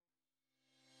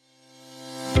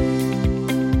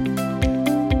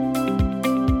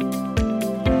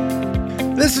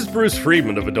Bruce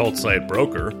Friedman of Adult Site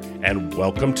Broker, and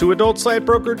welcome to Adult Site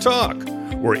Broker Talk,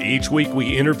 where each week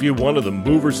we interview one of the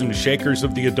movers and shakers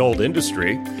of the adult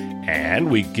industry,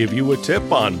 and we give you a tip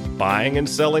on buying and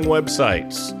selling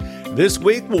websites. This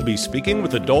week we'll be speaking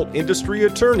with adult industry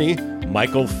attorney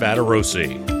Michael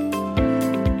Fatarosi.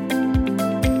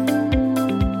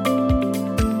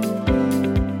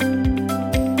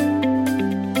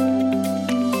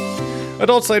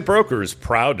 Adult Site Broker is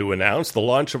proud to announce the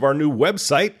launch of our new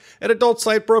website at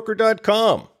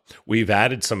adultsitebroker.com. We've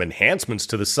added some enhancements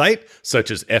to the site, such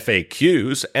as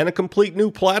FAQs and a complete new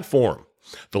platform.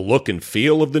 The look and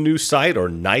feel of the new site are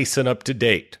nice and up to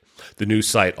date. The new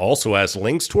site also has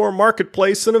links to our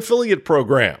marketplace and affiliate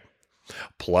program.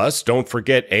 Plus, don't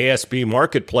forget ASB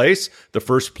Marketplace, the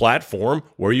first platform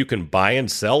where you can buy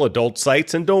and sell adult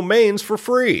sites and domains for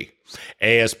free.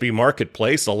 ASB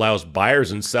Marketplace allows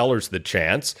buyers and sellers the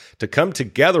chance to come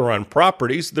together on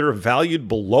properties that are valued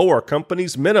below our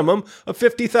company's minimum of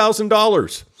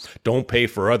 $50,000. Don't pay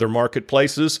for other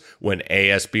marketplaces when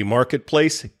ASB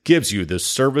Marketplace gives you this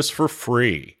service for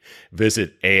free.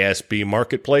 Visit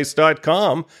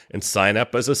asbmarketplace.com and sign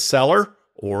up as a seller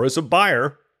or as a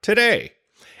buyer today.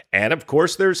 And of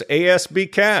course, there's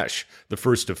ASB Cash, the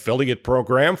first affiliate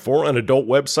program for an adult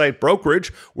website brokerage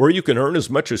where you can earn as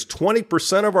much as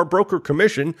 20% of our broker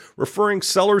commission referring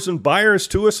sellers and buyers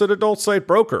to us at Adult Site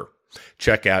Broker.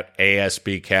 Check out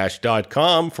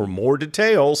asbcash.com for more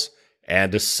details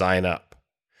and to sign up.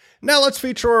 Now let's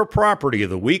feature our property of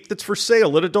the week that's for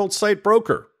sale at Adult Site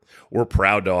Broker. We're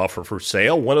proud to offer for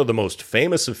sale one of the most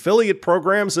famous affiliate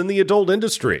programs in the adult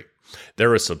industry.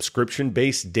 They're a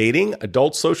subscription-based dating,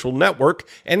 adult social network,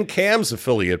 and CAMS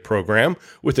affiliate program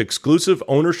with exclusive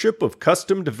ownership of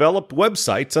custom-developed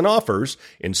websites and offers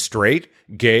in straight,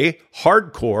 gay,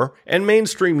 hardcore, and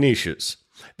mainstream niches.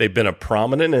 They've been a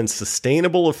prominent and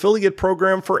sustainable affiliate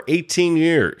program for 18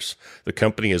 years. The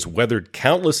company has weathered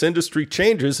countless industry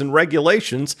changes and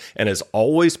regulations and has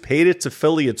always paid its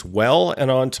affiliates well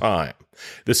and on time.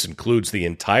 This includes the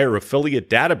entire affiliate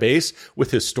database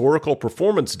with historical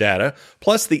performance data,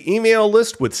 plus the email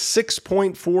list with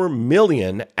 6.4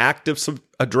 million active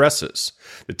addresses.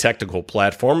 The technical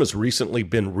platform has recently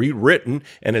been rewritten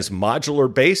and is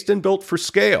modular-based and built for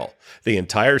scale. The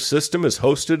entire system is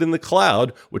hosted in the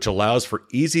cloud, which allows for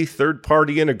easy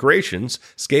third-party integrations,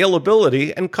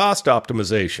 scalability, and cost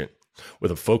optimization.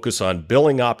 With a focus on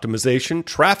billing optimization,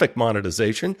 traffic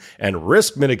monetization, and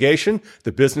risk mitigation,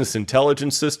 the business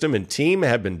intelligence system and team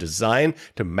have been designed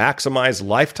to maximize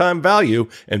lifetime value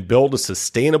and build a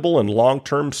sustainable and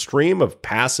long-term stream of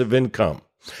passive income.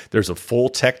 There's a full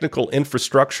technical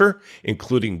infrastructure,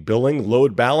 including billing,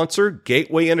 load balancer,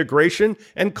 gateway integration,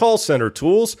 and call center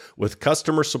tools with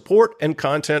customer support and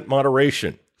content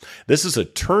moderation. This is a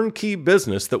turnkey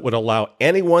business that would allow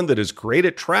anyone that is great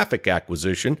at traffic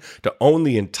acquisition to own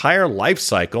the entire life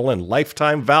cycle and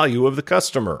lifetime value of the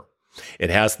customer. It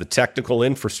has the technical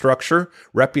infrastructure,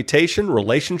 reputation,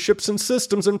 relationships, and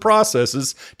systems and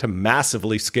processes to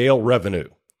massively scale revenue.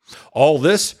 All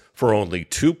this for only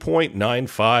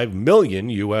 $2.95 million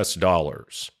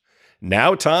US.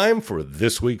 Now time for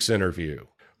this week's interview.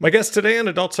 My guest today on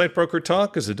Adult Site Broker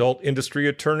Talk is adult industry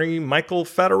attorney Michael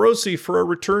Fatarosi for a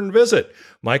return visit.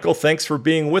 Michael, thanks for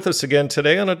being with us again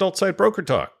today on Adult Site Broker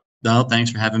Talk. No, thanks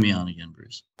for having me on again,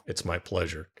 Bruce. It's my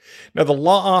pleasure. Now, the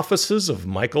law offices of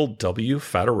Michael W.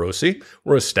 Fatarosi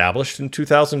were established in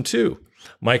 2002.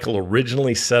 Michael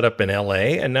originally set up in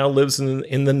LA and now lives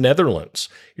in the Netherlands.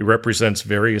 He represents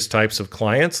various types of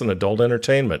clients in adult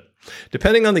entertainment.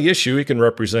 Depending on the issue, he can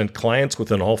represent clients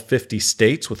within all 50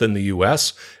 states within the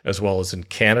U.S., as well as in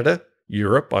Canada,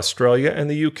 Europe, Australia, and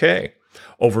the UK.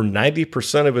 Over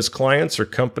 90% of his clients are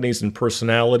companies and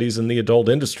personalities in the adult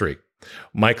industry.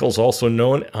 Michael's also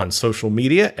known on social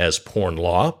media as Porn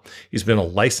Law. He's been a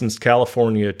licensed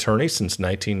California attorney since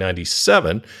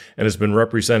 1997 and has been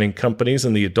representing companies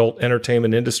in the adult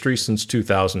entertainment industry since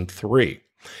 2003.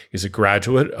 He's a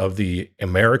graduate of the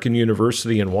American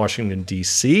University in Washington,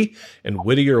 D.C. and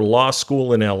Whittier Law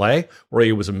School in L.A., where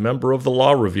he was a member of the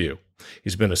Law Review.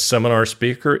 He's been a seminar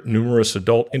speaker at numerous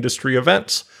adult industry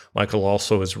events. Michael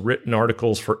also has written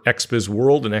articles for XBiz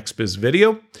World and XBiz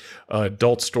Video,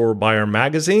 Adult Store Buyer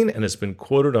Magazine, and has been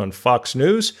quoted on Fox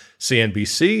News,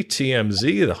 CNBC,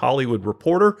 TMZ, The Hollywood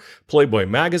Reporter, Playboy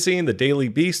Magazine, The Daily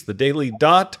Beast, The Daily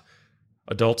Dot,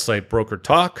 Adult Site Broker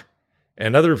Talk,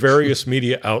 and other various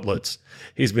media outlets.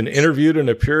 He's been interviewed and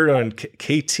appeared on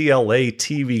KTLA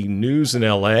TV News in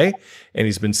LA, and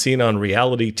he's been seen on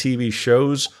reality TV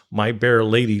shows My Bear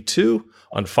Lady 2,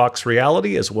 on Fox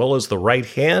Reality, as well as The Right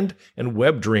Hand and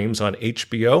Web Dreams on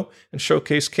HBO and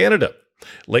Showcase Canada.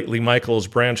 Lately, Michael has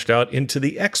branched out into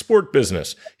the export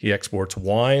business. He exports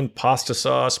wine, pasta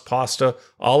sauce, pasta,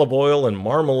 olive oil, and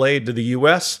marmalade to the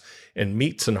U.S., and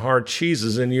meats and hard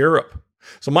cheeses in Europe.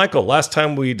 So, Michael, last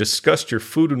time we discussed your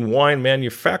food and wine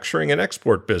manufacturing and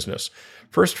export business.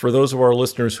 First, for those of our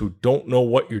listeners who don't know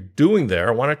what you're doing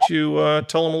there, why don't you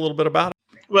tell them a little bit about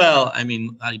it? Well, I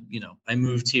mean, I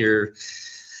moved here.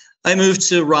 I moved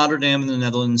to Rotterdam in the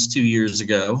Netherlands 2 years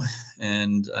ago,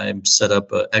 and I set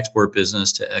up an export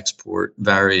business to export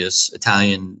various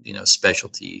Italian,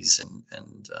 specialties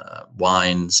and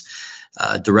wines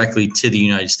directly to the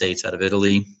United States out of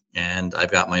Italy. And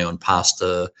I've got my own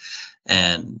pasta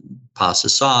and pasta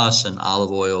sauce and olive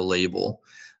oil label.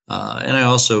 And I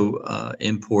also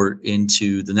import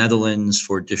into the Netherlands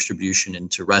for distribution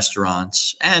into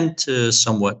restaurants and to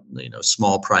somewhat,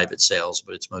 small private sales,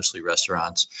 but it's mostly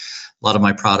restaurants. A lot of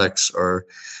my products are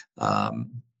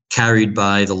carried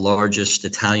by the largest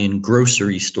Italian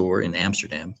grocery store in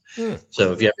Amsterdam.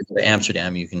 So if you ever go to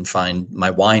Amsterdam, you can find my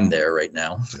wine there right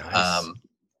now. Nice.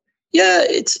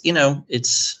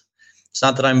 It's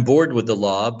not that I'm bored with the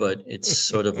law, but it's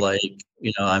sort of like,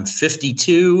 I'm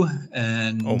 52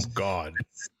 and oh God,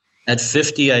 at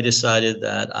 50, I decided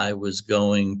that I was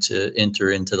going to enter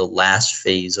into the last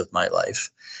phase of my life.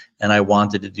 And I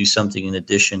wanted to do something in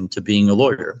addition to being a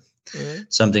lawyer,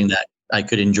 something that I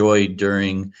could enjoy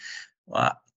during,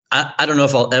 I don't know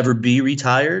if I'll ever be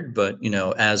retired, but,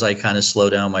 as I kind of slow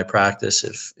down my practice,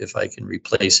 if I can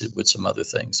replace it with some other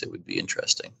things, it would be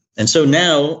interesting. And so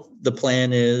now the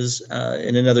plan is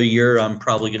in another year, I'm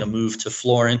probably going to move to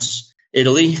Florence,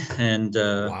 Italy, and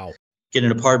get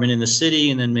an apartment in the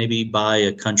city and then maybe buy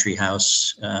a country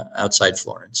house outside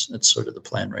Florence. That's sort of the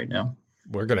plan right now.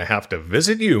 We're going to have to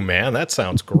visit you, man. That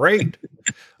sounds great.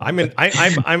 I'm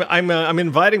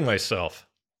inviting myself.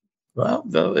 Well,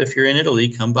 if you're in Italy,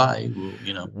 come by.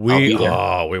 We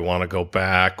want to go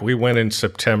back. We went in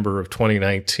September of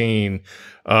 2019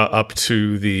 up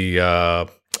to the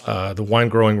wine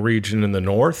growing region in the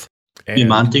north.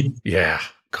 Piemonte. Yeah,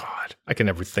 God, I can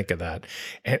never think of that.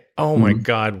 And oh my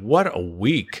God, what a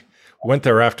week! Went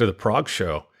there after the Prague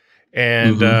show,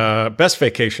 and best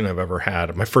vacation I've ever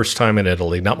had. My first time in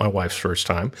Italy, not my wife's first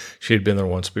time. She had been there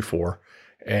once before,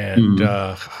 and.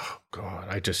 God,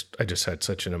 I just had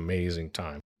such an amazing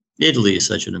time. Italy is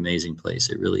such an amazing place.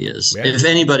 It really is. Yeah. If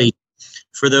anybody,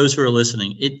 for those who are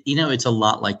listening, it's a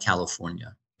lot like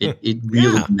California. It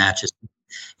really matches.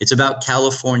 It's about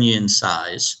California in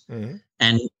size,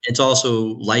 and it's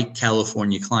also like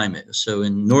California climate. So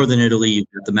in northern Italy,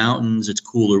 you've got the mountains. It's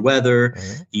cooler weather.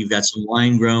 You've got some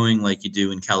wine growing like you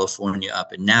do in California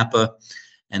up in Napa.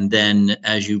 And then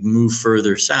as you move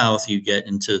further south, you get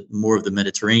into more of the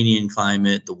Mediterranean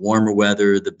climate, the warmer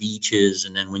weather, the beaches.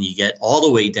 And then when you get all the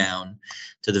way down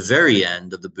to the very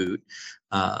end of the boot,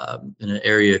 in an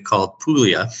area called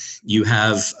Puglia, you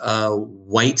have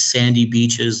white sandy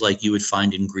beaches like you would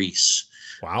find in Greece.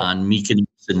 Wow. On Mykonos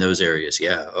in those areas.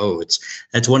 Yeah.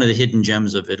 That's one of the hidden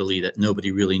gems of Italy that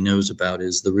nobody really knows about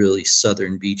is the really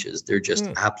southern beaches. They're just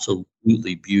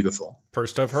absolutely beautiful.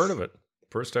 First I've heard of it.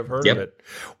 of it.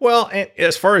 Well, and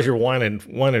as far as your wine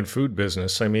and food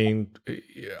business, I mean,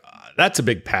 that's a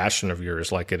big passion of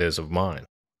yours, like it is of mine.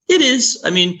 It is. I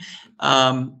mean,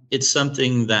 it's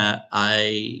something that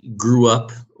I grew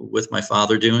up with my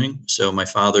father doing. So my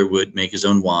father would make his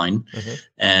own wine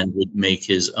and would make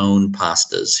his own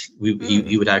pastas.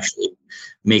 He would actually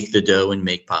make the dough and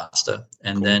make pasta.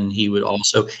 And then he would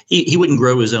also, he wouldn't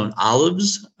grow his own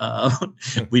olives.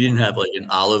 We didn't have like an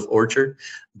olive orchard.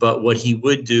 But what he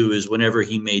would do is whenever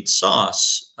he made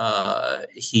sauce,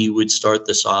 he would start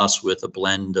the sauce with a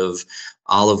blend of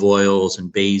olive oils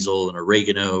and basil and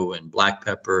oregano and black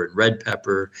pepper and red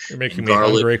pepper. You're making and me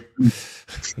garlic. hungry.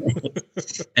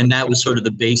 And that was sort of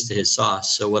the base to his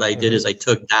sauce. So what I did is I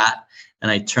took that and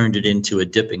I turned it into a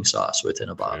dipping sauce within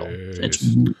a bottle.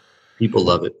 People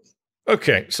love it.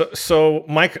 Okay. So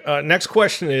Mike, next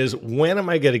question is, when am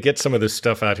I going to get some of this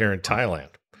stuff out here in Thailand?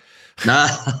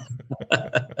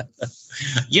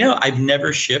 I've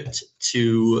never shipped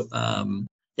to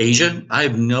Asia. I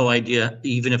have no idea,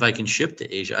 even if I can ship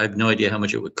to Asia, I have no idea how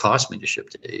much it would cost me to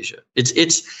ship to Asia. It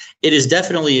is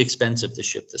definitely expensive to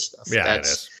ship this stuff. Yeah,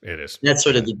 it is. That's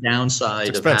sort of the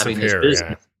downside of having this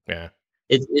business. Yeah.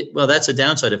 Well, that's a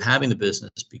downside of having the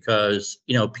business because,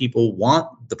 people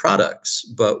want the products,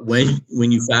 but when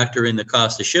you factor in the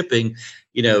cost of shipping,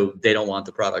 they don't want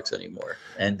the products anymore.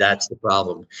 And that's the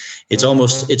problem. It's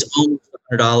almost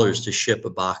 $100 to ship a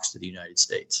box to the United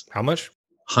States. How much?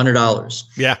 $100.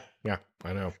 Yeah,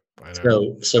 I know. I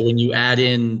know. So when you add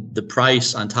in the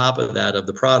price on top of that of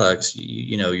the products,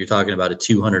 you're talking about a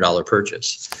 $200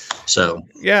 purchase. So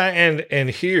yeah, and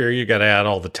here you got to add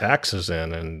all the taxes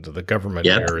in, and the government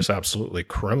here is absolutely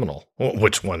criminal. Well,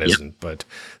 which one isn't? But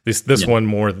this one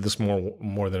more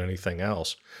than anything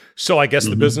else. So I guess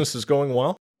the business is going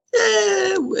well.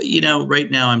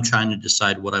 Right now I'm trying to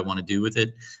decide what I want to do with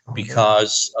it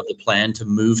because of the plan to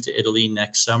move to Italy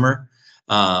next summer.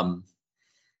 Do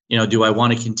I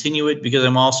want to continue it? Because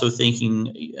I'm also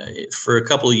thinking for a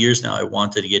couple of years now, I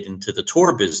wanted to get into the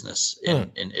tour business in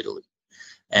Italy.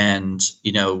 And,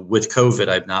 with COVID,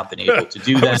 I've not been able to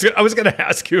do that. I was going to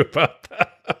ask you about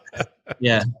that.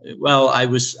 Yeah. Well, I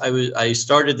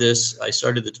started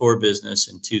the tour business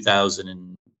in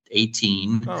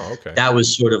 2018. Oh, okay. That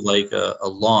was sort of like a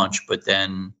launch, but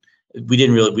then we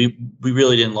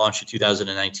really didn't launch in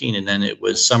 2019, and then it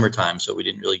was summertime, so we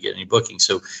didn't really get any bookings.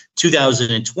 So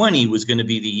 2020 was going to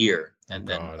be the year, and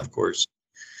then of course,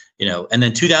 and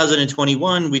then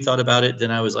 2021 we thought about it.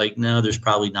 Then I was like, no, there's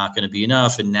probably not going to be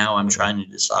enough, and now I'm trying to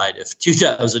decide if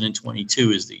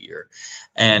 2022 is the year.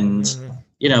 And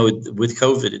with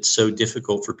COVID, it's so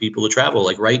difficult for people to travel.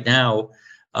 Like right now,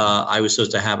 I was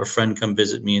supposed to have a friend come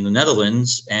visit me in the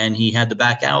Netherlands, and he had to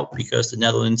back out because the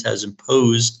Netherlands has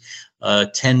imposed a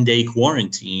 10-day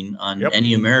quarantine on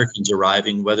any Americans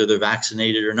arriving, whether they're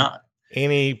vaccinated or not.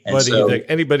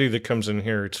 Anybody that comes in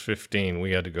here, it's 15.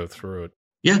 We had to go through it.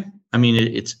 Yeah, I mean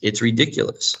it's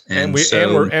ridiculous, and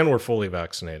we're fully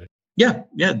vaccinated. Yeah,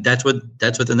 that's what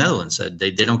the Netherlands said.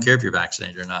 They don't care if you're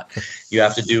vaccinated or not. You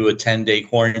have to do a 10-day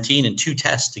quarantine and 2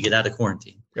 tests to get out of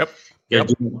quarantine. Yep.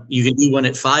 You can do one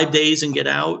at 5 days and get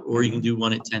out, or you can do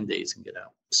one at 10 days and get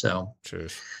out. So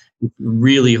it's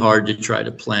really hard to try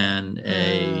to plan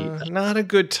not a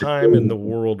good time in the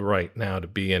world right now to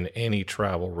be in any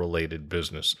travel related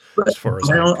business, as far as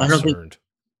I'm concerned.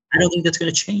 I don't think that's going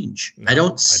to change. No, I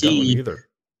don't see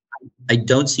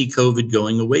COVID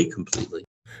going away completely.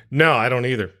 No, I don't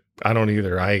either.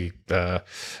 I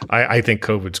think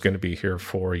COVID's going to be here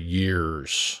for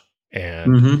years.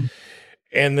 And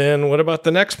and then what about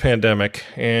the next pandemic?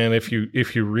 And if you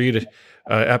read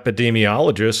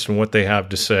epidemiologists and what they have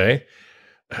to say,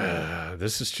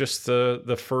 this is just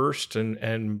the first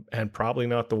and probably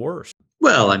not the worst.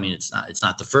 Well, I mean, it's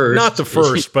not the first. Not the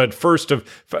first, but first of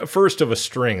a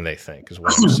string, they think, is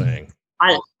what I'm saying.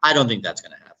 I don't think that's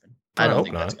going to happen. I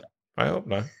hope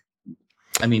not.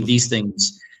 I mean, these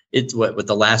things, it's what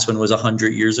the last one was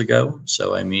 100 years ago.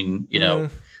 So, I mean, I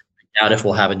doubt if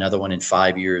we'll have another one in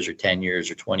 5 years or 10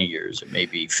 years or 20 years, or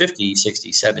maybe 50,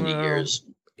 60, 70 years.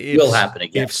 It will happen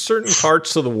again. If certain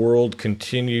parts of the world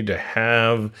continue to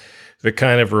have the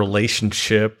kind of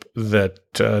relationship that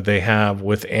they have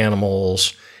with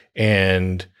animals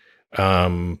and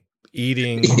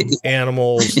eating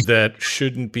animals that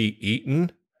shouldn't be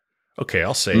eaten. Okay,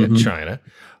 I'll say it, China.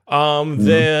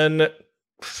 Then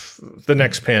the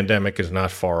next pandemic is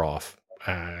not far off.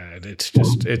 It's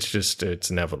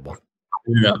inevitable.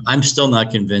 No, I'm still not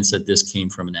convinced that this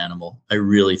came from an animal. I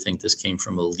really think this came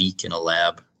from a leak in a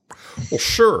lab. Well,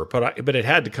 sure, but it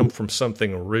had to come from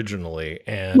something originally,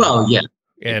 and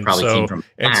it probably came from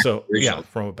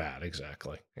from a bat,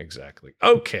 exactly.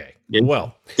 Okay,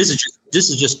 well, this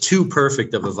is just too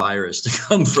perfect of a virus to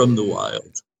come from the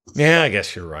wild. Yeah, I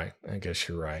guess you're right.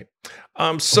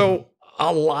 So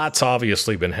a lot's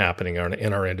obviously been happening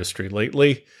in our industry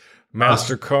lately.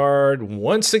 MasterCard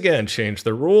once again changed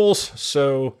the rules.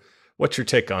 So, what's your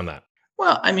take on that?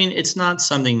 Well, I mean, it's not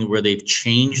something where they've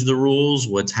changed the rules.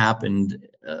 What's happened,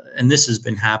 and this has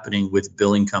been happening with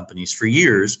billing companies for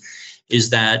years,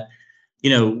 is that,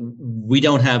 we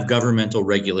don't have governmental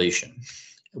regulation.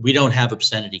 We don't have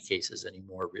obscenity cases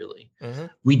anymore, really.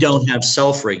 We don't have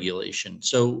self-regulation.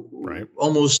 So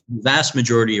almost the vast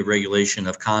majority of regulation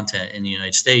of content in the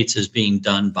United States is being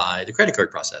done by the credit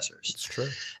card processors. It's true.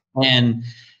 And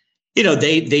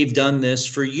they've done this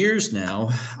for years now.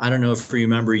 I don't know if you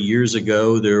remember years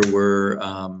ago, there were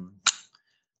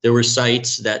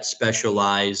sites that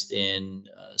specialized in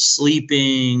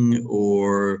sleeping,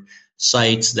 or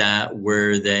sites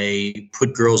where they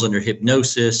put girls under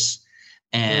hypnosis,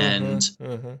 and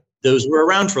those were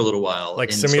around for a little while.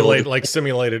 Like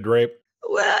simulated rape.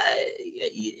 Well,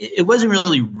 it wasn't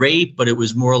really rape, but it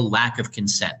was more lack of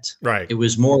consent. Right. It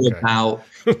was more about,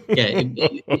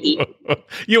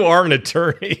 you are an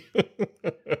attorney.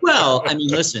 Well, I mean,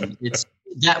 listen, it's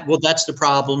that. Well, that's the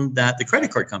problem that the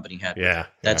credit card company had. Yeah.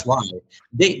 That's why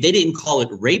they didn't call it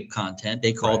rape content.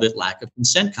 They called it lack of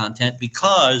consent content,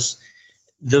 because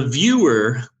the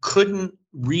viewer couldn't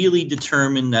really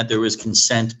determine that there was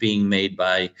consent being made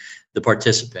by the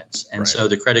participants. And Right. so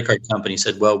the credit card company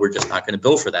said, well, we're just not going to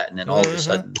bill for that. And then all of a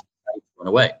sudden, it went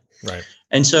away. Right.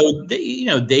 And so,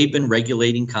 they've been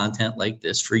regulating content like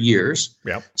this for years.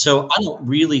 Yep. So I don't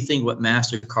really think what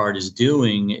MasterCard is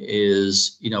doing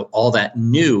is, all that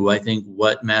new. I think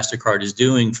what MasterCard is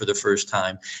doing for the first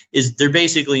time is they're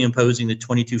basically imposing the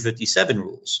 2257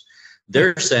 rules.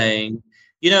 They're saying,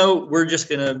 we're just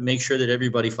going to make sure that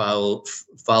everybody follows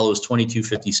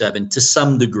 2257 to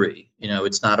some degree.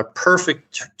 It's not a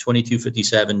perfect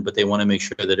 2257, but they want to make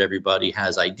sure that everybody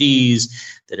has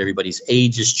IDs, that everybody's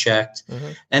age is checked,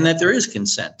 and that there is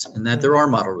consent, and that there are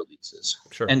model releases.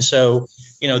 Sure. And so,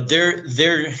 and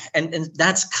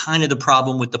that's kind of the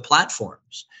problem with the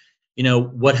platforms.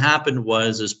 What happened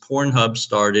was as Pornhub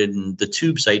started and the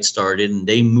tube site started, and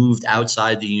they moved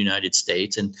outside the United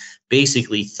States and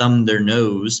basically thumbed their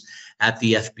nose at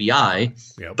the FBI.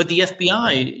 Yep. But the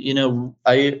FBI,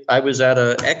 I was at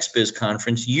a XBiz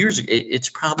conference years ago. It's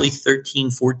probably 13,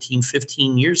 14,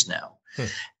 15 years now.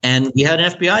 And we had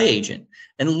an FBI agent.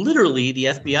 And literally the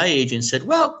FBI agent said,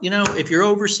 well, if you're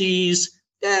overseas,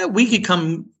 we could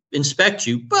come inspect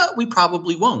you, but we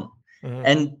probably won't.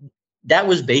 And that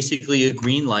was basically a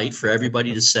green light for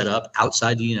everybody to set up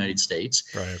outside the United States.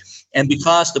 Right. And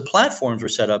because the platforms were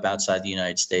set up outside the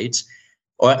United States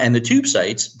and the tube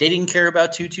sites, they didn't care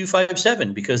about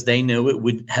 2257 because they knew it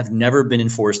would have never been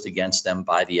enforced against them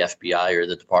by the FBI or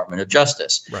the Department of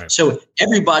Justice. Right. So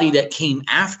everybody that came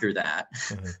after that,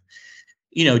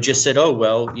 just said, oh,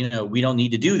 well, we don't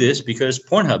need to do this because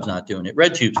Pornhub's not doing it.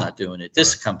 RedTube's not doing it.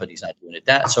 This company's not doing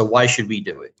it. So why should we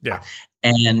do it? Yeah.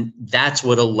 And that's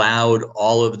what allowed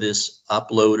all of this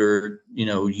uploader,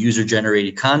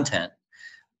 user-generated content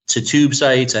to tube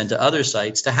sites and to other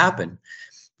sites to happen,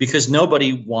 because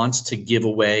nobody wants to give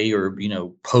away or,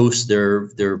 post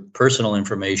their personal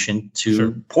information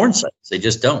to porn sites. They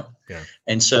just don't. Yeah.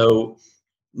 And so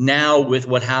now with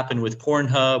what happened with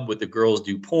Pornhub, with the Girls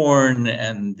Do Porn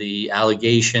and the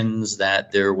allegations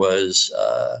that there was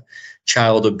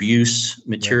child abuse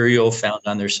material found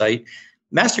on their site,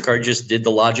 MasterCard just did the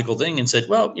logical thing and said,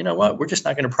 well, you know what, we're just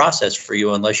not going to process for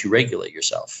you unless you regulate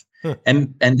yourself.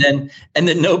 And then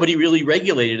nobody really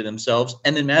regulated themselves.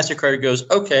 And then MasterCard goes,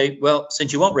 okay, well,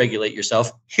 since you won't regulate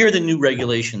yourself, here are the new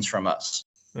regulations from us.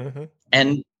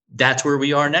 And that's where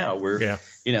we are now. We're,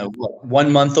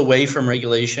 1 month away from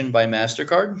regulation by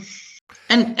MasterCard.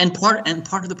 And part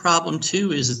of the problem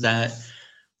too is that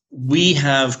we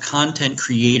have content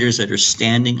creators that are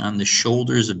standing on the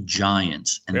shoulders of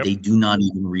giants, and they do not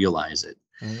even realize it.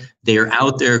 They are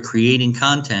out there creating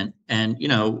content, and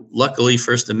luckily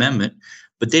First Amendment,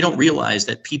 but they don't realize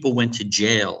that people went to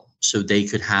jail so they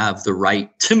could have the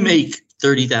right to make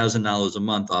 $30,000 a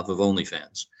month off of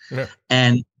OnlyFans.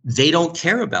 And they don't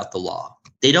care about the law.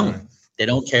 They don't. They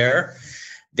don't care.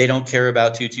 They don't care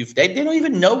about 22. They don't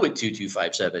even know what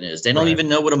 2257 is. They don't even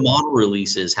know what a model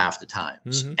release is half the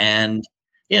times. And,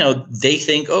 they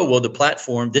think, oh, well, the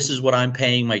platform, this is what I'm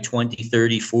paying my 20,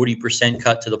 30, 40%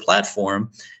 cut to the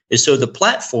platform is so the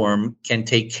platform can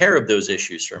take care of those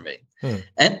issues for me.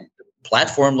 And the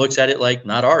platform looks at it like,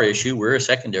 not our issue. We're a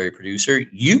secondary producer.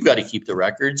 You've got to keep the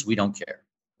records. We don't care.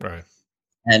 Right.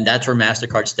 And that's where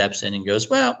MasterCard steps in and goes,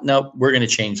 well, no, we're going to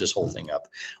change this whole thing up.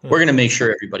 We're going to make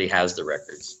sure everybody has the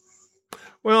records.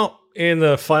 Well, in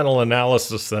the final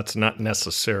analysis, that's not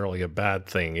necessarily a bad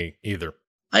thing either.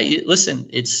 Listen,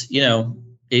 it's,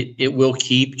 it will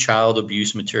keep child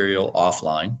abuse material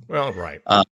offline. Well, right.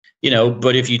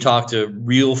 But if you talk to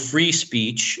real free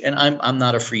speech, and I'm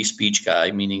not a free speech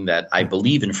guy, meaning that I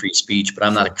believe in free speech, but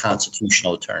I'm not a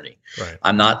constitutional attorney. Right.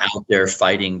 I'm not out there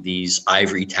fighting these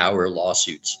ivory tower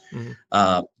lawsuits.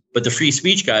 But the free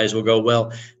speech guys will go,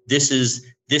 well, this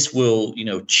will,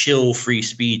 chill free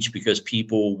speech because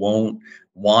people won't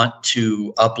want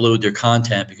to upload their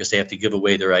content because they have to give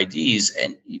away their IDs.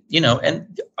 And,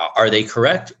 and are they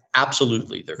correct?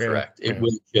 Absolutely, they're correct. It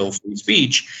will chill free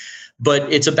speech.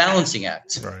 But it's a balancing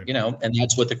act, and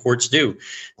that's what the courts do.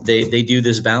 They do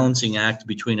this balancing act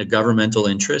between a governmental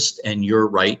interest and your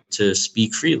right to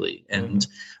speak freely. And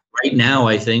right now,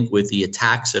 I think with the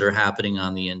attacks that are happening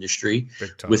on the industry,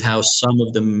 with how some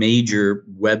of the major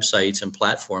websites and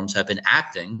platforms have been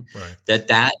acting,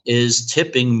 that is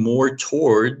tipping more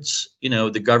towards,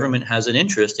 the government has an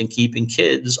interest in keeping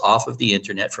kids off of the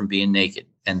internet from being naked.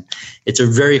 And it's a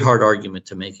very hard argument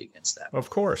to make against that. Of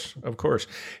course.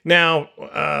 Now,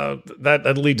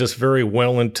 that leads us very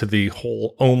well into the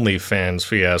whole OnlyFans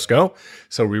fiasco.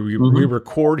 So we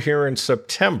record here in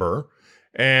September,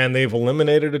 and they've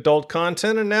eliminated adult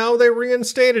content, and now they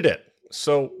reinstated it.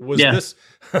 So was Yeah. this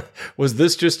was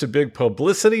this just a big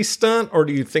publicity stunt, or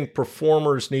do you think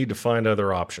performers need to find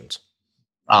other options?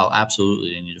 Oh,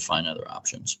 absolutely. They need to find other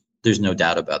options. There's no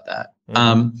doubt about that.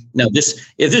 Mhm. No,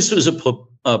 if this was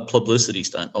a publicity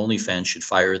stunt, OnlyFans should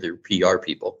fire their PR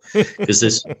people, because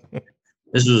this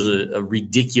was a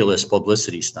ridiculous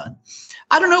publicity stunt.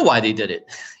 I don't know why they did it.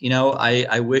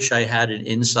 I wish I had an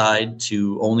inside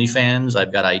to OnlyFans.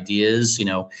 I've got ideas.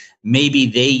 Maybe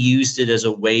they used it as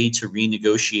a way to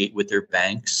renegotiate with their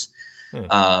banks.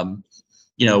 When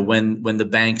the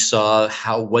banks saw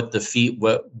what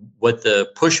the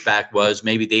pushback was,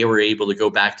 maybe they were able to go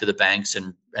back to the banks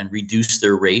and reduce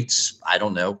their rates. I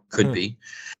don't know. Could be.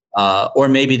 Or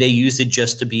maybe they used it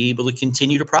just to be able to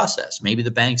continue to process. Maybe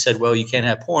the bank said, well, you can't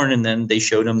have porn. And then they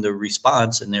showed them the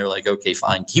response and they're like, okay,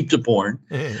 fine, keep the porn.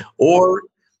 Or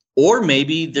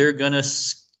maybe they're going to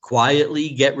quietly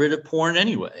get rid of porn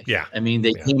anyway. Yeah. I mean,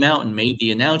 they came out and made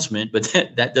the announcement, but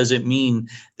that doesn't mean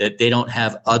that they don't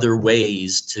have other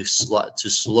ways to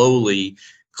slowly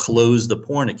close the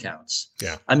porn accounts.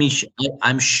 Yeah. I mean,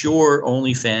 I'm sure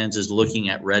OnlyFans is looking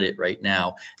at Reddit right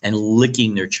now and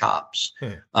licking their chops.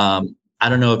 I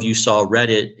don't know if you saw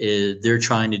Reddit. They're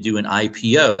trying to do an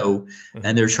IPO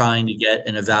and they're trying to get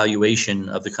an evaluation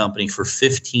of the company for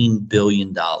 $15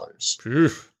 billion.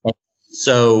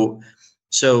 So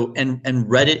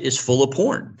Reddit is full of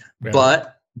porn,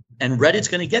 and Reddit's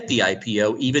going to get the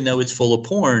IPO, even though it's full of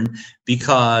porn,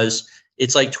 because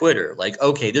it's like Twitter. Like,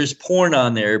 okay, there's porn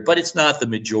on there, but it's not the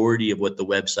majority of what the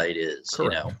website is.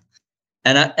 Correct.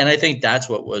 And I think that's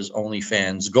what was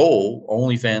OnlyFans' goal.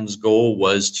 OnlyFans' goal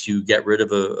was to get rid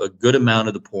of a good amount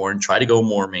of the porn, try to go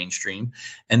more mainstream,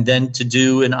 and then to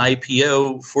do an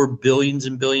IPO for billions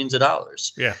and billions of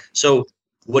dollars. Yeah. So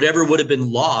whatever would have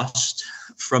been lost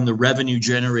from the revenue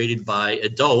generated by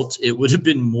adults, it would have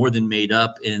been more than made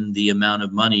up in the amount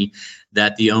of money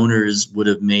that the owners would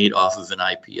have made off of an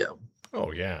IPO.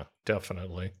 Oh, yeah,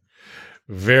 definitely.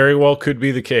 Very well could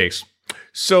be the case.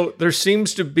 So there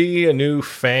seems to be a new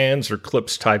fans or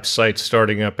clips type site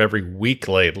starting up every week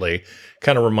lately.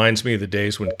 Kind of reminds me of the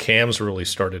days when cams really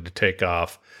started to take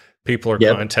off. People are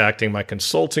contacting my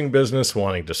consulting business,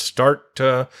 wanting to start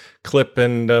clip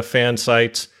and fan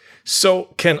sites.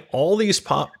 So can all these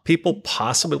people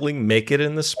possibly make it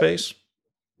in this space?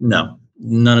 No,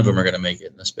 none of them are going to make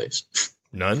it in this space.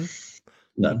 None?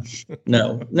 None.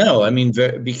 No. I mean,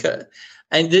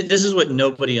 this is what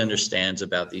nobody understands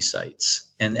about these sites.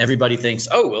 And everybody thinks,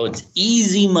 oh, well, it's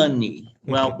easy money.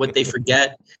 Well, what they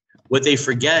forget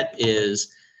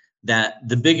is that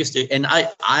the biggest, and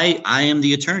I am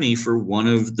the attorney for one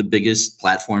of the biggest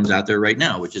platforms out there right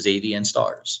now, which is AVN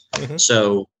Stars.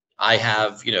 So I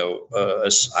have,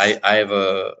 I have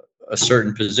a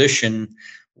certain position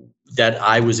that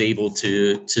I was able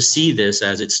to see this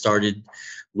as it started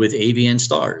with AVN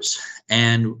Stars.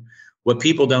 And what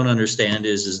people don't understand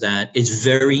is that it's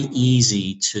very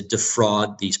easy to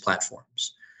defraud these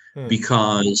platforms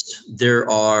because there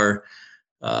are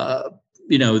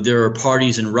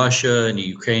parties in Russia and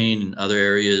Ukraine and other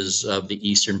areas of the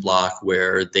Eastern Bloc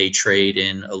where they trade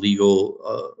in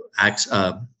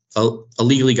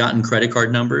illegally gotten credit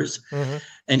card numbers.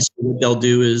 And so what they'll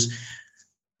do is,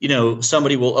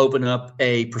 somebody will open up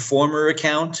a performer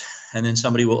account and then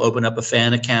somebody will open up a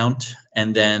fan account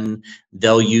and then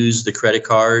they'll use the credit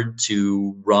card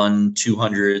to run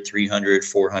 $200, $300,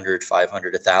 $400,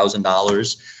 $500,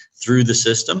 $1,000 through the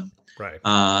system. Right.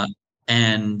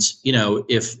 And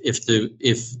if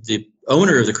the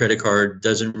owner of the credit card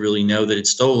doesn't really know that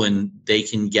it's stolen, they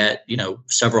can get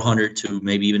several hundred to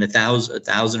maybe even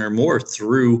 1,000 or more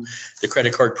through the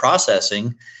credit card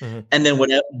processing. And then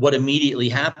what immediately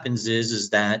happens is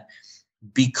that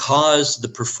because the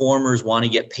performers want to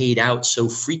get paid out so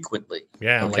frequently,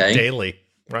 like daily,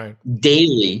 right?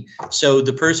 Daily. So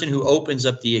the person who opens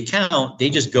up the account,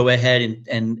 they just go ahead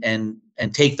and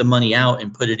take the money out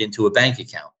and put it into a bank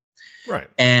account. Right.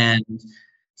 And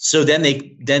so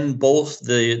then both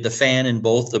the fan and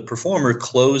both the performer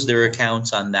close their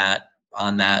accounts on that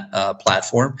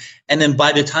platform. And then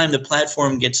by the time the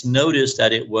platform gets noticed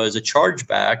that it was a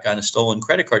chargeback on a stolen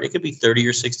credit card, it could be 30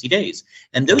 or 60 days.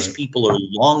 And those people are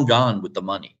long gone with the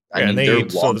money.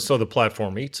 So the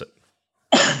platform eats it.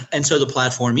 And so the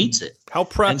platform eats it. How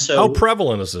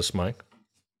prevalent is this, Mike?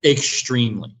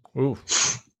 Extremely. Ooh.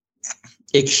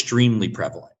 Extremely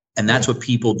prevalent. And that's what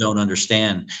people don't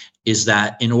understand is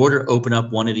that in order to open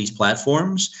up one of these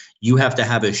platforms, you have to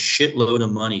have a shitload of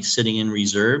money sitting in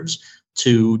reserves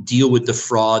to deal with the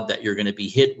fraud that you're going to be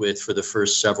hit with for the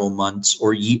first several months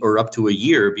or up to a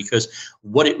year, because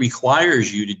what it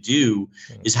requires you to do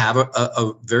is have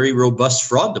a very robust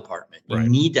fraud department. You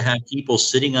need to have people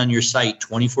sitting on your site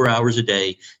 24 hours a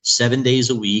day, 7 days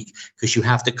a week, because you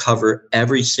have to cover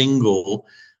every single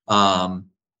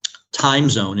time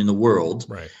zone in the world.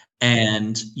 Right.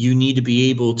 And you need to be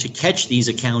able to catch these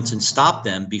accounts and stop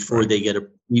them before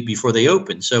before they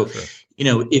open. So,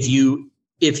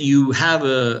 if you have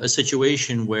a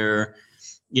situation where,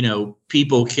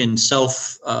 people can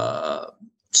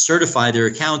certify their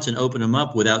accounts and open them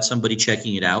up without somebody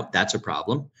checking it out, that's a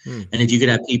problem. And if you could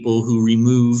have people who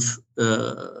remove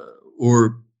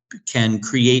or can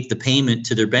create the payment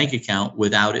to their bank account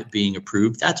without it being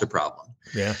approved, that's a problem.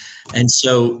 Yeah. And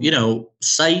so,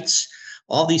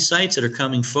 all these sites that are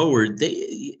coming forward,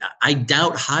 I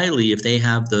doubt highly if they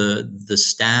have the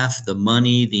staff, the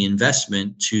money, the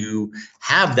investment to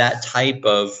have that type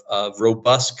of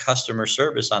robust customer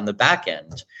service on the back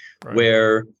end,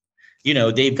 where,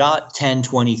 they've got 10,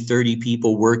 20, 30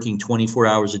 people working 24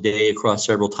 hours a day across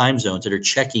several time zones that are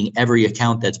checking every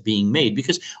account that's being made.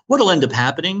 Because what'll end up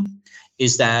happening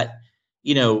is that,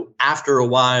 after a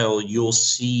while, you'll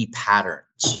see patterns.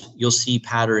 You'll see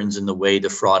patterns in the way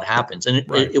the fraud happens, and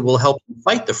it will help you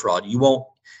fight the fraud. You won't.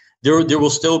 There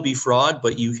will still be fraud,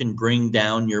 but you can bring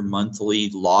down your monthly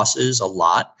losses a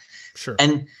lot. Sure.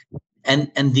 And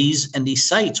these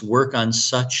sites work on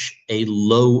such a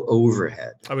low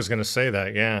overhead. I was going to say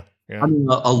that. Yeah. I mean,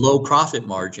 a low profit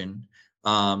margin.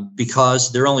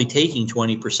 Because they're only taking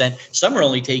 20%. Some are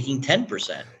only taking 10%.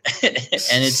 And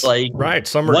it's like,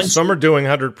 some are doing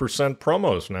 100%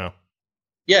 promos now.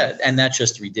 Yeah. And that's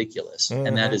just ridiculous.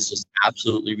 And that is just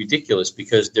absolutely ridiculous,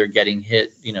 because they're getting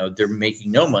hit, they're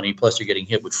making no money. Plus you're getting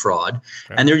hit with fraud,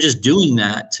 and they're just doing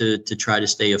that to try to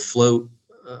stay afloat,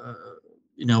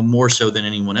 more so than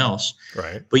anyone else.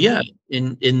 Right. But yeah,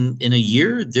 in a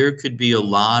year, there could be a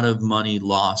lot of money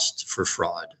lost for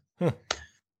fraud. And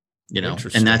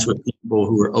that's what people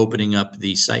who are opening up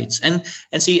these sites and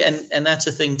see, and that's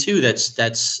the thing too,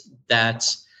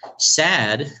 that's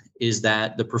sad, is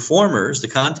that the performers, the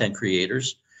content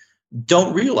creators,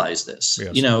 don't realize this.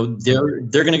 Yes.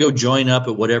 They're going to go join up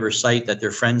at whatever site that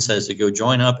their friend says to go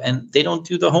join up, and they don't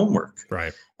do the homework.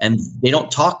 Right. And they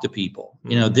don't talk to people.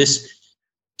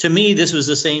 To me, this was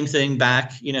the same thing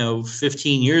back,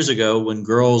 15 years ago, when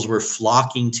girls were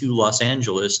flocking to Los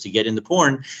Angeles to get into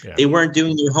porn. Yeah. They weren't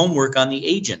doing their homework on the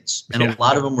agents. And a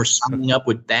lot of them were signing up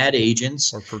with bad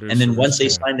agents. And then once they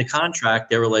signed the contract,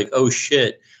 they were like, oh,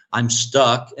 shit, I'm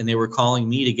stuck. And they were calling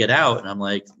me to get out. And I'm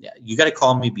like, you got to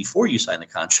call me before you sign the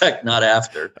contract, not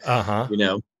after.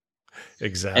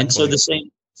 Exactly. And so the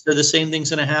same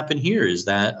thing's going to happen here, is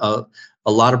that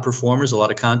a lot of performers, a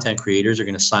lot of content creators are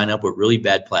going to sign up with really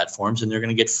bad platforms, and they're going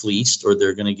to get fleeced, or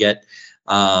they're going to get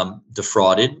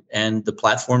defrauded, and the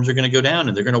platforms are going to go down,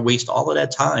 and they're going to waste all of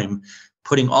that time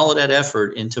putting all of that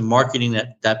effort into marketing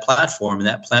that platform, and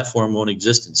that platform won't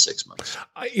exist in 6 months.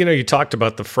 You talked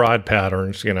about the fraud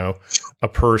patterns. A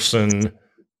person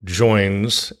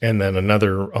joins, and then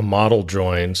a model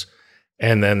joins,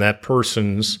 and then that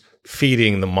person's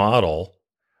feeding the model.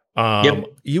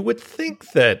 You would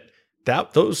think that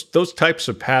those types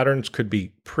of patterns could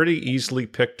be pretty easily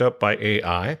picked up by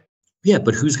AI. Yeah,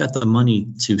 but who's got the money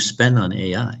to spend on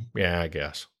AI? Yeah, I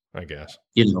guess.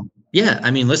 Yeah.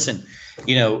 I mean, listen,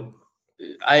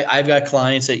 I've got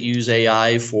clients that use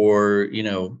AI for,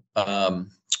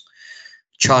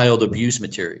 child abuse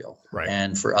material,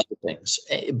 and for other things.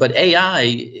 But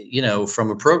AI,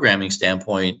 from a programming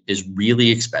standpoint, is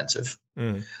really expensive.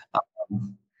 And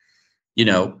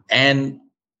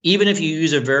even if you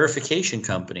use a verification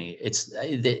company, it's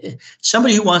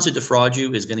somebody who wants to defraud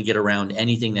you is going to get around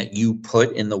anything that you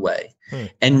put in the way.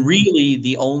 And really,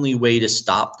 the only way to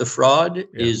stop the fraud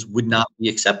would not be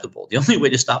acceptable. The only way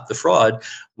to stop the fraud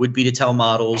would be to tell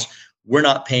models, we're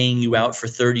not paying you out for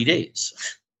 30 days.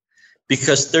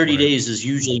 Because 30 days is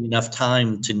usually enough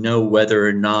time to know whether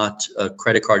or not a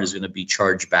credit card is going to be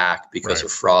charged back because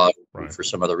of fraud or for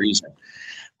some other reason.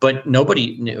 But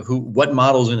nobody what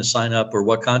model is going to sign up, or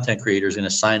what content creator is going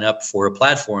to sign up for a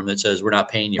platform that says we're not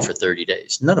paying you for 30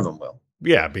 days. None of them will.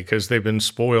 Yeah, because they've been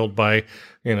spoiled by,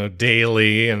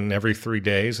 daily and every 3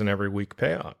 days and every week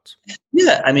payouts.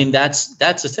 Yeah, I mean that's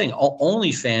the thing.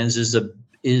 OnlyFans is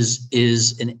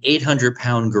an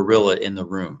 800-pound gorilla in the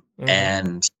room,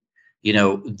 and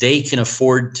they can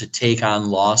afford to take on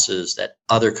losses that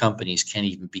other companies can't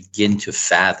even begin to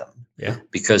fathom. Yeah.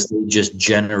 Because they just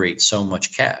generate so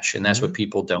much cash. And that's what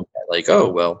people don't get. Like, oh,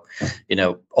 well,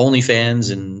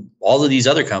 OnlyFans and all of these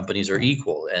other companies are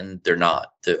equal, and they're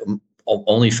not.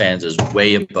 OnlyFans is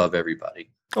way above everybody.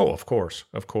 Oh, of course,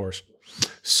 of course.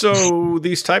 So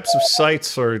these types of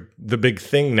sites are the big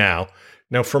thing now.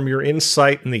 Now, from your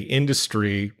insight in the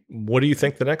industry, what do you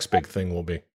think the next big thing will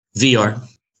be? VR.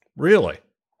 Really?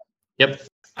 Yep.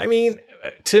 I mean,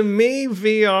 to me,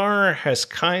 VR has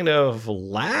kind of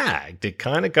lagged. It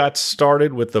kind of got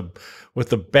started with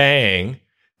the bang.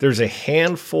 There's a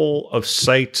handful of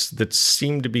sites that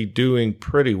seem to be doing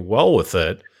pretty well with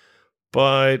it,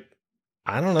 but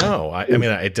I don't know. I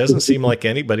mean, it doesn't seem like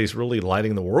anybody's really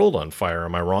lighting the world on fire.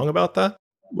 Am I wrong about that?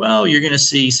 Well, you're going to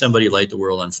see somebody light the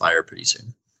world on fire pretty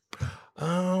soon.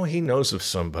 Oh, he knows of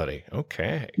somebody.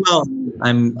 Okay. Well,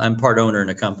 I'm part owner in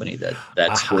a company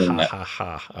that's doing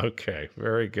that. Okay.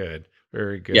 Very good.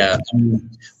 Very good. Yeah.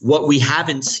 What we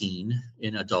haven't seen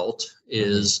in adult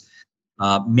is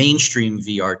mainstream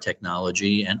VR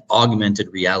technology and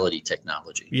augmented reality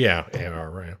technology. Yeah.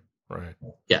 Right.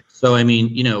 Yeah. So, I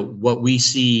mean, what we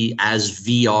see as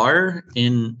VR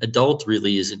in adult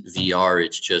really isn't VR.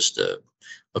 It's just a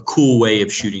cool way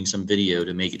of shooting some video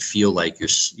to make it feel like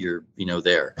you're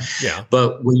there. Yeah.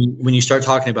 But when you start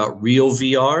talking about real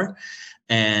VR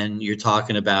and you're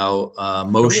talking about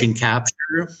motion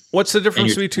capture. What's the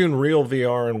difference between real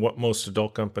VR and what most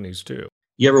adult companies do?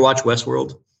 You ever watch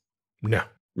Westworld? No.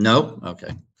 No?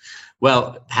 Okay.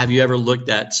 Well, have you ever looked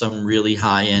at some really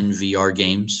high-end VR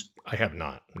games? I have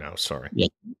not. No, sorry. Yeah.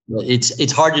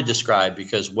 It's hard to describe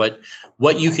because what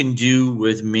you can do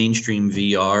with mainstream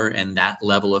VR and that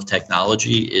level of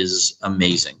technology is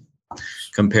amazing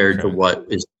compared to what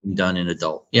is done in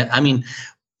adult. Yeah. I mean,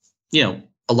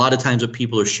 a lot of times what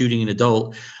people are shooting in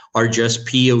adult are just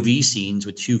POV scenes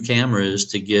with two cameras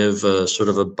to give a sort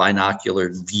of a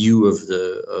binocular view of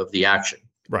the action.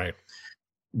 Right.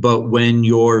 But when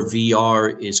your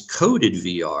VR is coded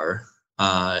VR,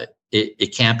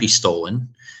 it can't be stolen.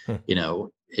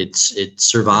 It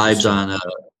survives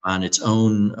on its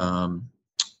own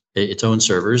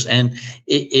servers, and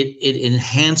it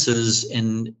enhances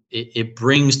and it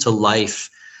brings to life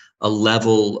a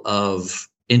level of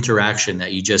interaction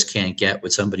that you just can't get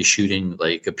with somebody shooting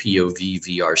like a POV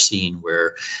VR scene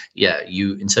where,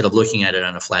 you instead of looking at it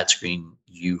on a flat screen,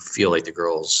 you feel like the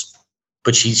girl's,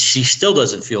 but she still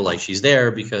doesn't feel like she's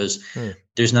there because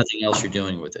there's nothing else you're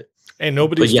doing with it. And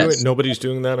nobody's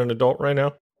doing that in adult right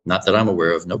now? Not that I'm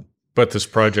aware of. Nope. But this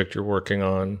project you're working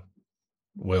on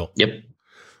will. Yep.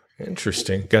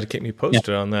 Interesting. Got to keep me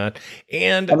posted on that.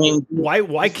 And I mean,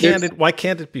 why can't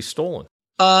it be stolen?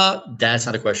 That's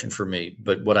not a question for me.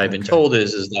 But what I've been told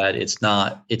is that it's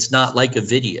not like a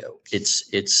video.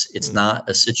 It's not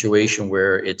a situation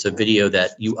where it's a video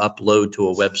that you upload to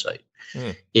a website.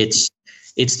 It's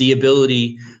the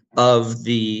ability of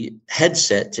the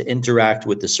headset to interact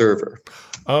with the server.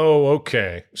 Oh,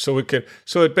 okay. So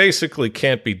it basically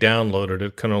can't be downloaded.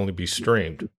 It can only be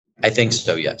streamed. I think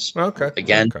so. Yes. Okay.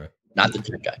 Again, not the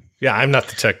tech guy. Yeah, I'm not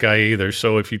the tech guy either.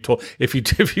 So if you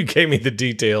gave me the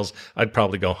details, I'd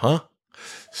probably go, huh?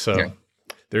 So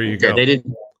there you go. They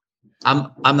didn't.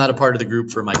 I'm not a part of the group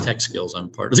for my tech skills. I'm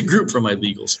part of the group for my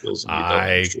legal skills.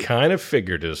 I kind of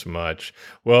figured as much.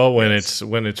 Well, when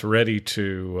it's ready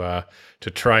to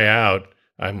try out,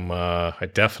 I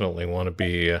definitely want to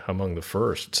be among the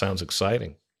first. It sounds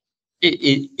exciting.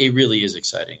 It really is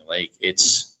exciting. Like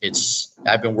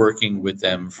I've been working with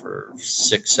them for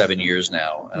 6-7 years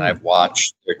now, and I've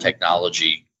watched their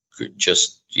technology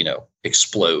just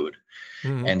explode.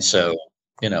 And so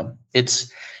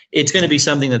it's going to be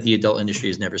something that the adult industry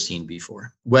has never seen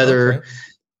before.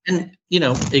 And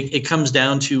it comes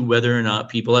down to whether or not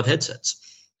people have headsets.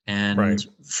 And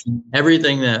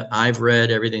everything that I've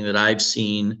read, everything that I've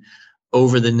seen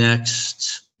over the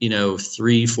next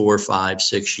 3, 4, 5,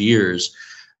 6 years,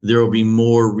 there will be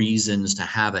more reasons to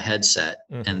have a headset,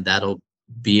 and that'll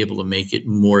be able to make it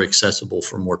more accessible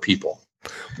for more people.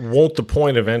 Won't the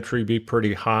point of entry be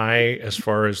pretty high as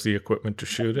far as the equipment to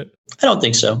shoot it? I don't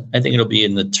think so. I think it'll be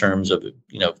in the terms of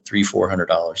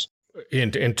 $300-$400.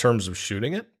 In terms of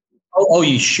shooting it? Oh,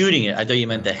 you shooting it? I thought you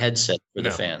meant the headset for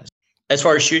the fans. As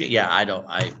far as shooting, I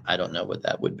don't know what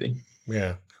that would be.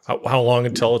 Yeah. How long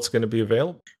until it's going to be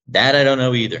available? That I don't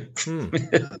know either.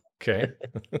 Okay.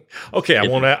 Okay. I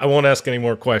won't ask any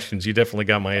more questions. You definitely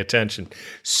got my attention.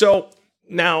 So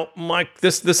now, Mike,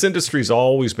 this industry's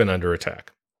always been under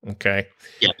attack. Okay.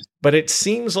 Yeah. But it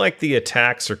seems like the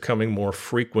attacks are coming more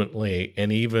frequently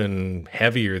and even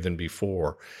heavier than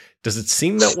before. Does it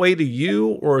seem that way to you,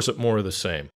 or is it more of the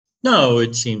same? No,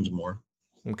 it seems more.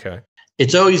 Okay.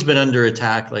 It's always been under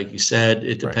attack, like you said.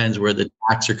 It depends where the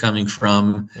attacks are coming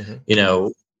from.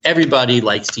 Everybody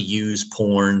likes to use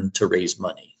porn to raise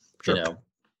money. Sure.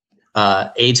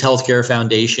 AIDS Healthcare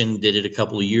Foundation did it a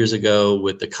couple of years ago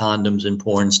with the condoms and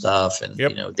porn stuff. And,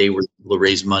 they were able to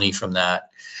raise money from that.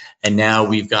 And now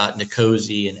we've got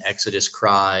Nicosi and Exodus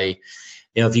Cry.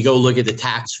 If you go look at the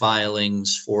tax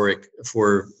filings for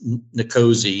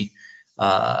Nicosi,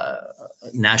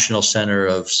 National Center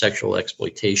of Sexual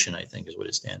Exploitation, I think is what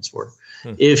it stands for.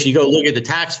 If you go look at the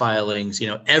tax filings,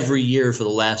 every year for the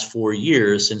last 4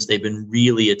 years, since they've been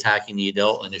really attacking the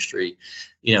adult industry,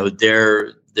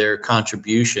 their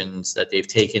contributions that they've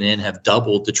taken in have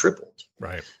doubled to tripled.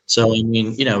 Right. So, I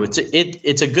mean,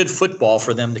 it's a good football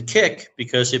for them to kick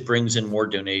because it brings in more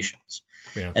donations.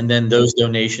 Yeah. And then those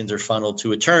donations are funneled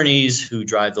to attorneys who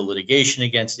drive the litigation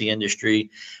against the industry,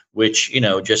 which,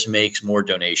 just makes more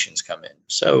donations come in.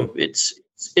 So it's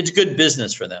good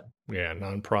business for them. Yeah.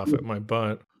 Nonprofit, my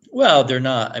butt. Well, they're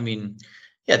not. I mean,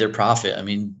 yeah, they're profit. I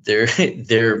mean,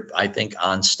 they're I think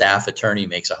on staff attorney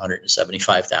makes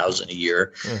 $175,000 a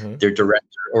year. Mm-hmm. Their director,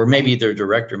 or maybe their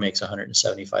director makes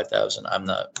 $175,000. I'm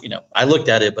not, I looked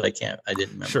at it, but I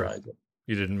didn't memorize it.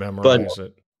 You didn't memorize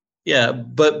it. Yeah,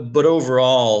 but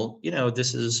overall,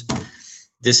 this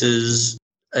is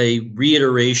a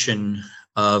reiteration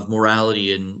of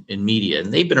morality in media,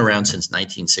 and they've been around since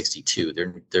 1962.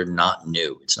 They're not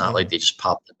new. It's not like they just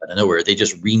popped up out of nowhere. They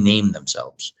just renamed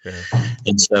themselves.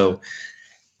 Yeah.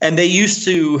 And they used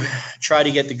to try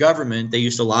to get the government. They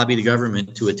used to lobby the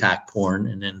government to attack porn,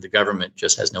 and then the government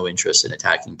just has no interest in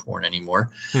attacking porn anymore.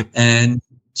 And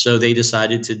so they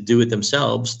decided to do it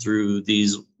themselves through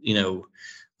these,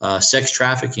 sex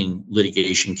trafficking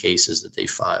litigation cases that they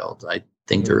filed. I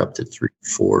think they're up to 3,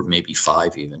 4, maybe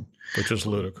 5 even. Which is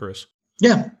ludicrous.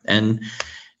 Yeah. And,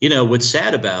 what's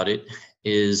sad about it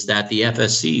is that the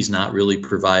FSC is not really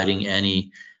providing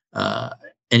any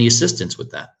assistance with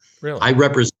that. Really? I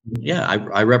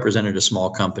represented a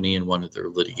small company in one of their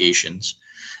litations,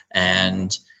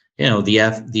 and, the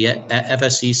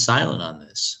FSC is silent on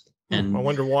this. And I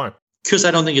wonder why. Because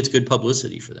I don't think it's good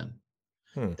publicity for them.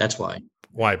 That's why.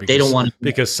 Why? Because they don't want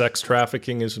because sex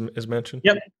trafficking is mentioned.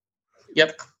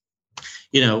 Yep.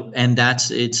 And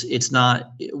it's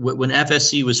not, when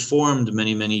FSC was formed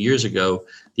many, many years ago,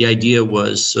 the idea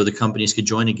was so the companies could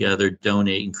join together,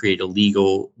 donate, and create a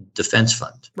legal defense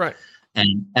fund. Right.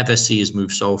 And FSC has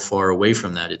moved so far away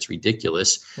from that, it's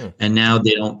ridiculous. And now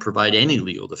they don't provide any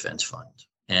legal defense fund.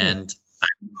 And,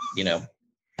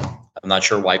 I'm not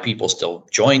sure why people still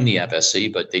join the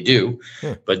FSC, but they do.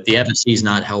 But the FSC is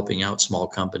not helping out small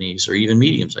companies or even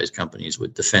medium-sized companies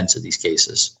with defense of these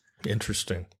cases.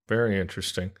 Interesting. Very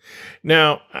interesting.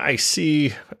 Now, I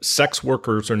see sex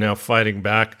workers are now fighting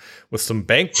back with some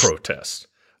bank protests.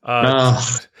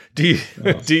 Do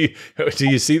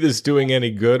you see this doing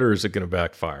any good, or is it going to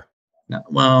backfire? No,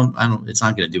 well, it's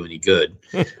not going to do any good.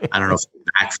 I don't know if it'll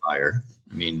backfire.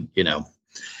 I mean,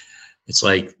 it's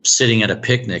like sitting at a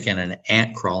picnic and an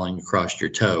ant crawling across your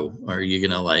toe. Are you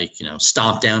going to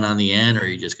stomp down on the ant, or are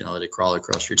you just going to let it crawl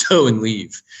across your toe and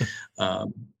leave?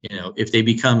 If they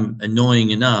become annoying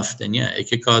enough, then yeah, it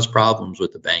could cause problems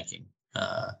with the banking,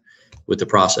 with the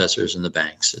processors and the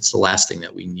banks. It's the last thing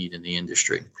that we need in the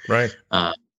industry. Right.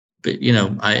 But,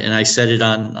 I said it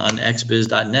on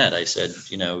xbiz.net. I said,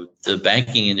 the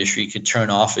banking industry could turn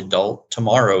off adult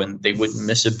tomorrow and they wouldn't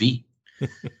miss a beat.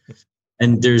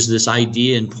 And there's this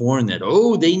idea in porn that,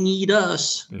 they need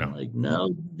us. No.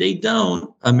 No, they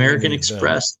don't. American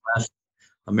Express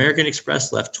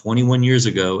left 21 years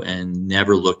ago and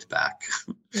never looked back.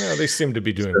 Yeah, they seem to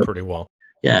be doing pretty well.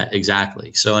 Yeah,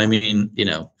 exactly. So, I mean,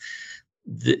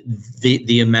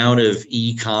 the amount of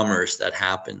e-commerce that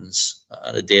happens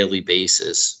on a daily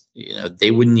basis, they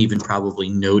wouldn't even probably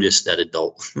notice that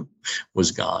adult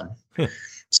was gone.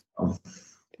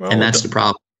 And that's the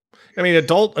problem. I mean,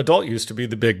 adult used to be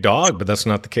the big dog, but that's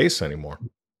not the case anymore.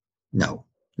 No.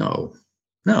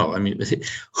 I mean,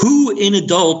 who in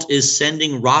adult is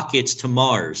sending rockets to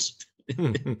Mars?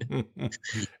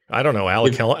 I don't know.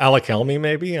 Alec Helmy,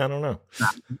 maybe? I don't know.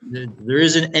 There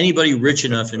isn't anybody rich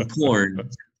enough in porn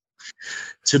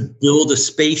to build a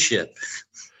spaceship.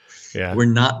 Yeah. We're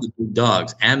not the big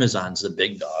dogs. Amazon's the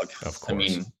big dog. Of course. I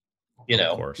mean,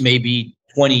 maybe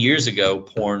 20 years ago,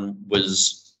 porn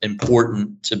was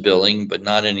important to billing, but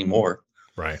not anymore.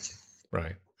 Right.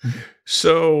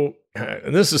 So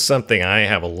this is something I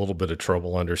have a little bit of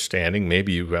trouble understanding.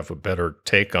 Maybe you have a better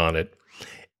take on it.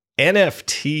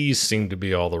 NFTs seem to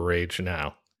be all the rage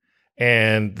now,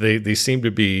 and they seem to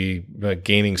be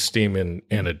gaining steam in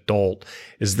adult.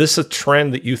 Is this a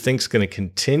trend that you think is going to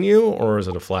continue, or is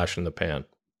it a flash in the pan?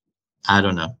 I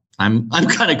don't know. I'm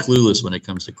kind of clueless when it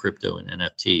comes to crypto and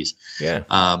NFTs. Yeah.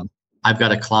 I've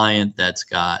got a client that's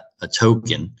got a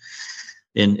token,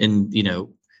 and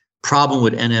problem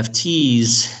with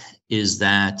NFTs is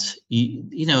that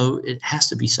it has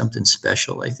to be something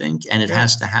special, I think, and it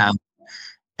has to have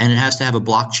a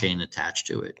blockchain attached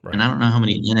to it. Right. And I don't know how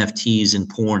many NFTs in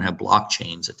porn have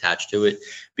blockchains attached to it,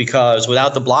 because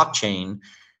without the blockchain,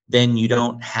 then you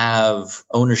don't have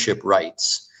ownership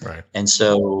rights. Right. And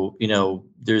so,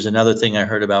 there's another thing I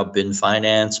heard about bin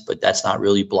finance, but that's not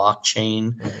really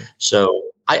blockchain. Mm-hmm. So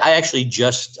I actually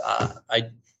just, I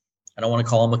don't want to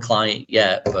call him a client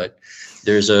yet, but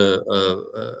there's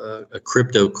a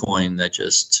crypto coin that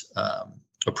just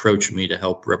approached me to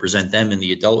help represent them in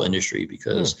the adult industry,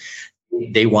 because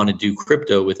they want to do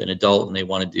crypto with an adult and they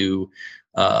want to do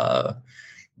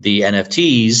the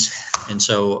NFTs. And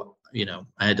so,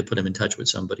 I had to put him in touch with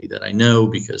somebody that I know,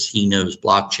 because he knows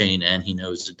blockchain and he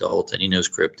knows adult and he knows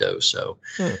crypto. So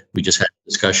we just had a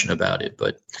discussion about it.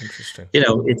 But interesting.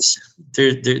 It's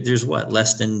there's what,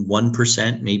 less than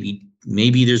 1%,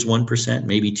 maybe there's 1%,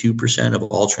 maybe 2% of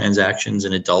all transactions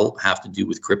in adult have to do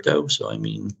with crypto. So I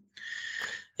mean,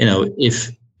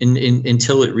 if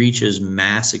until it reaches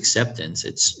mass acceptance,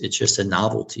 it's just a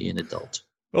novelty in adult.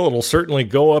 Well, it'll certainly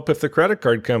go up if the credit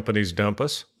card companies dump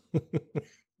us.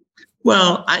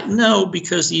 Well, I know,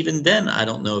 because even then, I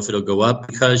don't know if it'll go up,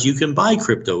 because you can buy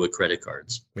crypto with credit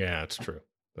cards. Yeah, that's true.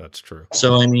 That's true.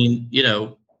 So, I mean,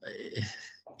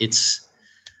 it's,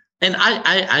 and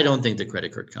I don't think the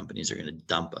credit card companies are going to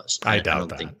dump us. I doubt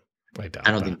that. I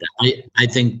don't think that. I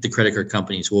think the credit card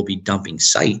companies will be dumping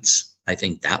sites. I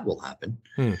think that will happen.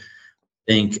 I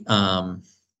think,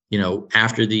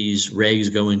 after these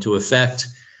regs go into effect,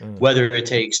 whether it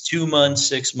takes 2 months,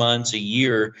 6 months, a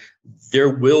year, there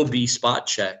will be spot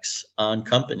checks on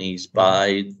companies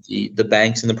by the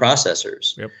banks and the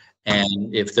processors. Yep.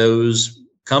 And if those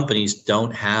companies don't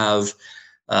have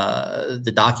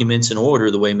the documents in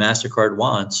order the way MasterCard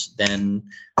wants, then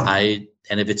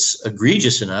and if it's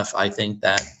egregious enough, I think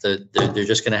that they're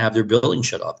just going to have their billing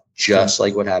shut off, just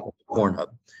like what happened with Pornhub.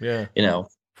 Yeah.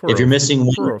 If you're missing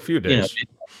one, for a few days.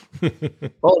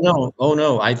 Oh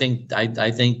no! I think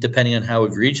depending on how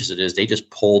egregious it is, they just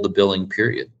pull the billing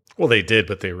period. Well, they did,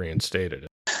 but they reinstated it.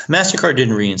 MasterCard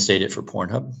didn't reinstate it for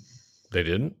Pornhub. They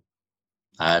didn't?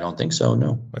 I don't think so.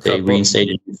 No, they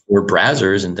reinstated it for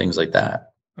browsers and things like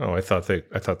that. Oh, I thought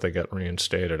they got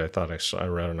reinstated. I thought I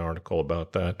read an article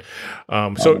about that.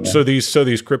 So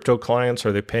these crypto clients,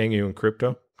 are they paying you in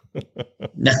crypto?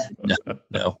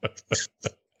 No.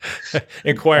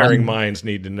 Inquiring minds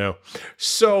need to know.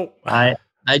 So I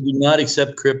do not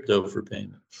accept crypto for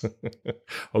payment.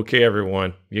 Okay,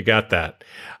 everyone, you got that.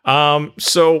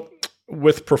 So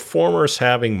with performers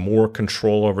having more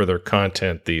control over their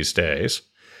content these days,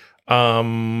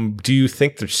 do you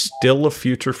think there's still a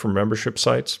future for membership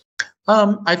sites?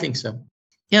 I think so.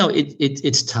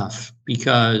 It's tough,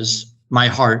 because my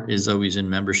heart is always in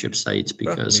membership sites,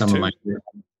 because some of my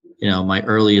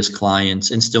earliest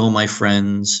clients, and still my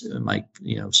friends,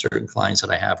 certain clients that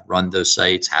I have run those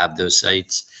sites, have those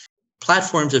sites.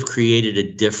 Platforms have created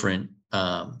a different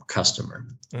customer.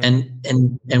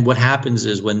 And what happens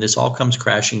is, when this all comes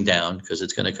crashing down, because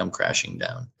it's going to come crashing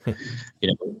down,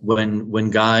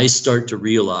 when guys start to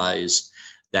realize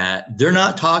that they're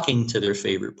not talking to their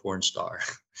favorite porn star,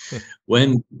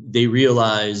 when they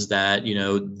realize that,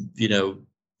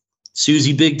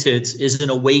 Susie Big Tits isn't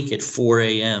awake at 4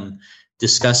 a.m.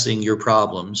 discussing your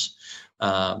problems,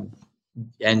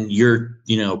 and you're,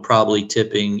 probably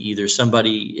tipping either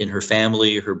somebody in her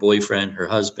family, her boyfriend, her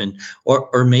husband,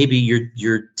 or maybe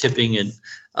you're tipping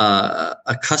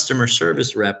a customer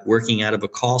service rep working out of a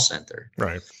call center.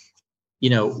 Right.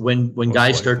 When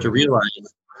guys start to realize,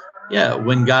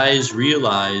 when guys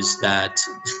realize that.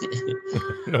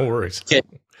 No worries.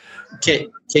 Can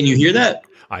you hear that?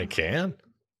 I can.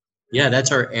 Yeah,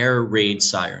 that's our air raid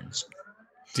sirens.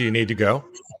 Do you need to go?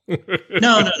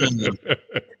 No.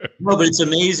 No, but it's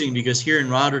amazing, because here in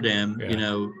Rotterdam,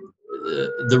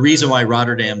 the reason why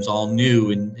Rotterdam's all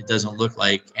new and it doesn't look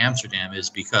like Amsterdam is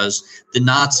because the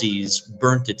Nazis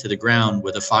burnt it to the ground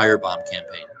with a firebomb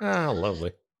campaign. Oh,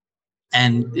 lovely.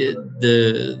 And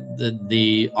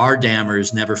our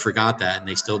dammers never forgot that, and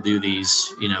they still do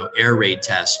these, air raid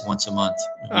tests once a month.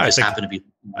 I think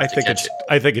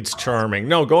it's charming.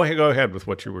 No, go ahead with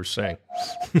what you were saying.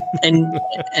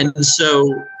 and so,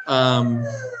 God,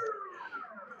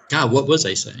 what was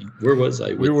I saying? Where was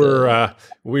I? We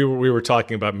were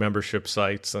talking about membership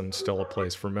sites, and still a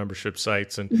place for membership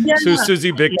sites, and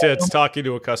Susie Big Tits talking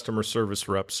to a customer service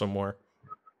rep somewhere.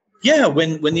 Yeah,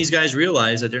 when these guys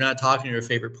realize that they're not talking to their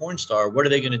favorite porn star, what are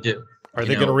they going to do? Are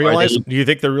they going to realize? Do you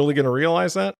think they're really going to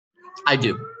realize that? I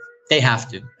do. They have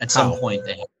to. At some point,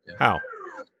 they have to. How?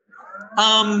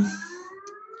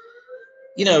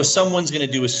 someone's going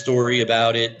to do a story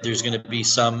about it. There's going to be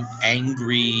some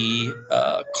angry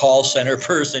call center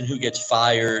person who gets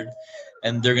fired,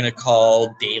 and they're going to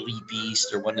call Daily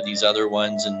Beast or one of these other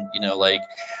ones, and like,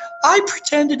 I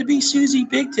pretended to be Susie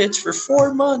Big Tits for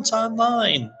 4 months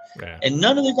online. Yeah. And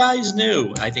none of the guys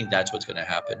knew. I think that's what's going to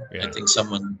happen. Yeah. I think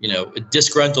someone, a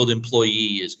disgruntled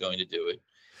employee is going to do it.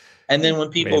 And then when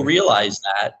people realize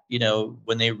that,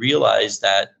 when they realize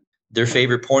that their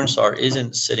favorite porn star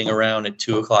isn't sitting around at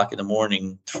 2 o'clock in the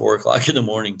morning, 4 o'clock in the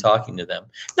morning talking to them.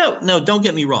 No, don't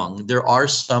get me wrong. There are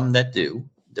some that do.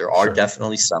 There are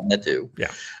definitely some that do.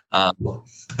 Yeah.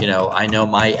 I know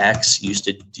my ex used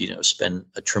to, spend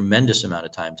a tremendous amount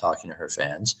of time talking to her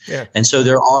fans. Yeah. And so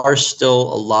there are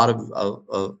still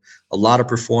a lot of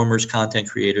performers, content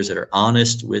creators that are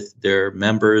honest with their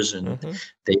members, and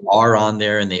they are on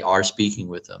there and they are speaking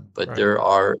with them. But there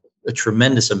are a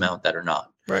tremendous amount that are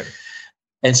not. Right.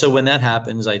 And so when that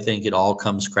happens, I think it all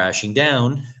comes crashing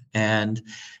down. And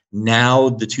now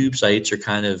the tube sites are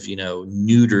kind of,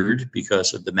 neutered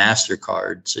because of the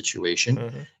MasterCard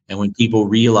situation. And when people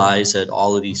realize that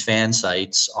all of these fan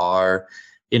sites are,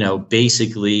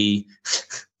 basically,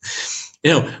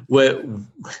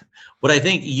 what I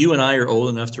think you and I are old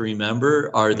enough to remember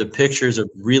are the pictures of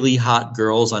really hot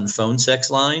girls on phone sex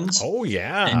lines. Oh,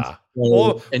 yeah.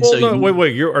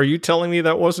 Wait, are you telling me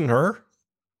that wasn't her?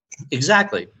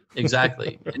 Exactly.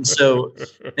 And so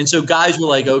guys were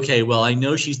like, okay, well, I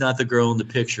know she's not the girl in the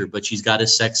picture, but she's got a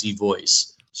sexy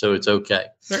voice, so it's okay.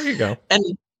 There you go.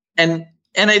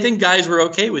 And I think guys were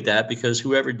okay with that because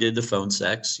whoever did the phone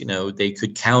sex, they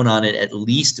could count on it at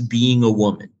least being a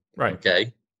woman. Right.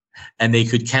 Okay. And they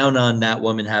could count on that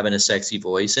woman having a sexy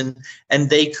voice, and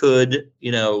they could,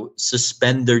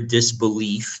 suspend their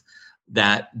disbelief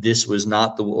that this was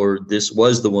this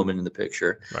was the woman in the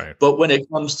picture. Right. But when it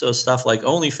comes to stuff like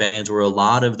OnlyFans, where a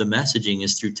lot of the messaging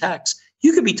is through text,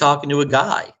 you could be talking to a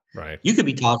guy. Right. You could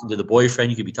be talking to the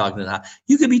boyfriend. You could be talking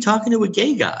to a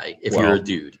gay guy if you're a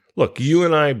dude. Look, you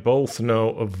and I both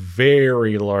know of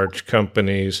very large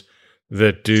companies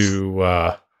that do,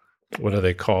 what do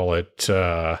they call it?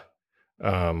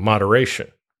 Moderation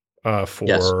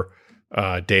for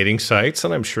dating sites.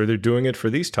 And I'm sure they're doing it for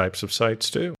these types of sites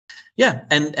too. Yeah.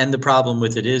 And the problem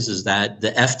with it is that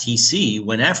the FTC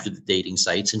went after the dating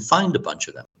sites and fined a bunch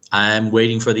of them. I'm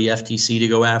waiting for the FTC to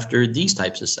go after these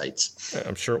types of sites.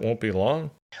 I'm sure it won't be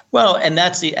long. Well, and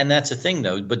that's the thing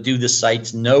though, but do the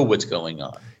sites know what's going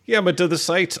on? Yeah, but do the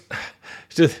sites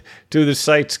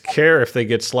care if they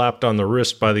get slapped on the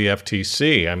wrist by the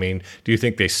FTC? I mean, do you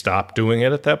think they stop doing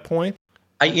it at that point?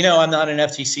 I'm not an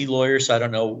FTC lawyer, so I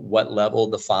don't know what level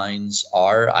the fines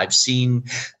are. I've seen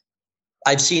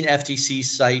FTC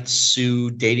sites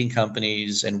sue dating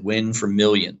companies and win for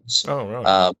millions. Oh, really?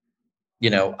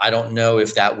 I don't know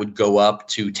if that would go up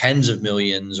to tens of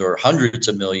millions or hundreds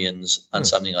of millions on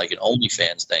something like an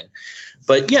OnlyFans thing.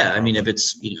 But yeah, I mean, if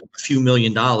it's a few $1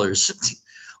 million,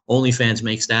 OnlyFans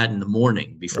makes that in the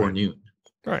morning before noon.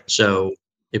 Right. So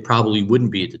it probably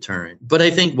wouldn't be a deterrent. But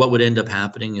I think what would end up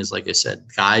happening is, like I said,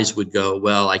 guys would go,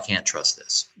 well, I can't trust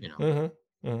this,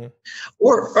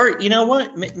 Or you know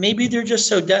what? Maybe they're just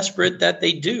so desperate that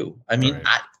they do. I mean,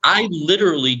 I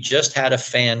literally just had a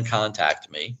fan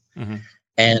contact me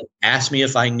and asked me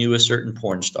if I knew a certain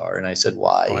porn star, and I said,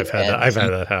 why? Oh, I've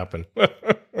had that happen.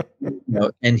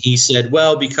 And he said,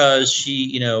 well, because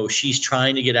she's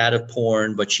trying to get out of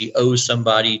porn, but she owes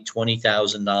somebody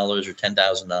 $20,000 or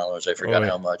 $10,000. I forgot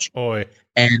how much.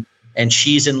 And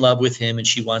she's in love with him and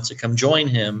she wants to come join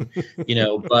him,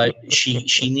 but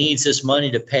she needs this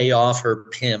money to pay off her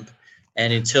pimp.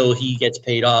 And until he gets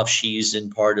paid off, she's in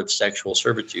part of sexual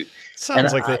servitude.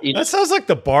 That sounds like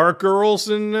the bar girls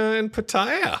in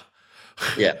Pattaya.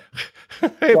 Yeah.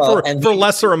 for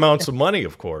lesser amounts of money,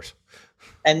 of course.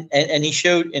 And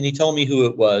he told me who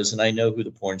it was, and I know who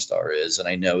the porn star is, and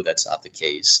I know that's not the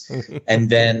case. And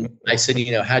then I said,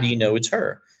 how do you know it's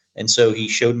her? And so he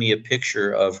showed me a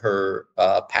picture of her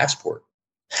passport.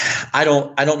 I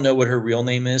don't know what her real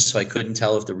name is, so I couldn't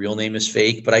tell if the real name is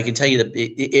fake, but I can tell you that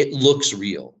it looks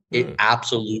real. It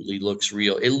absolutely looks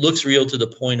real. It looks real to the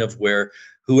point of where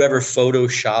whoever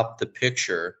photoshopped the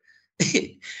picture,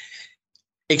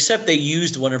 except they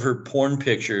used one of her porn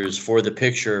pictures for the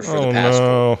picture for the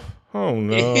passport. Oh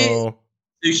no.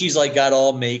 So she's like got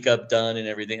all makeup done and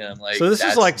everything. And I'm like, this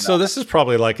is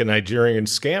probably like a Nigerian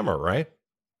scammer, right?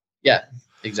 Yeah,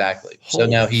 exactly. So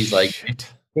now he's like,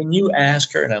 can you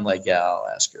ask her? And I'm like, yeah, I'll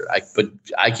ask her. But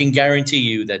I can guarantee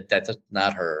you that that's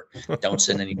not her. Don't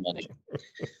send any money.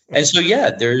 And so, yeah,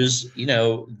 there's a bunch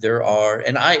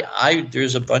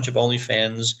of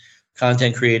OnlyFans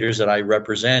content creators that I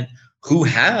represent who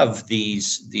have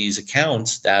these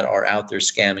accounts that are out there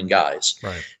scamming guys.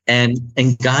 Right. And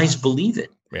guys believe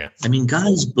it. Yeah. I mean,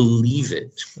 guys believe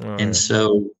it. And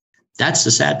so that's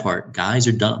the sad part. Guys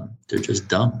are dumb. They're just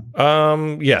dumb.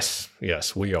 Yes,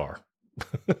 we are.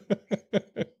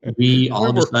 We all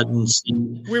of a sudden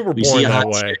we were born that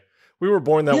way. We were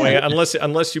born that way.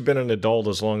 Unless you've been an adult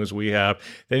as long as we have,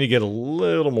 then you get a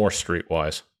little more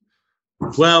streetwise.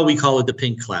 Well, we call it the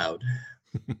pink cloud.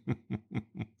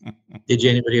 Did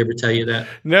anybody ever tell you that?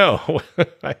 No,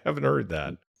 I haven't heard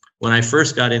that. When I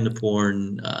first got into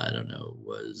porn, I don't know,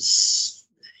 was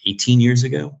 18 years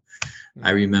ago.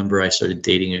 I remember I started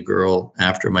dating a girl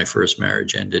after my first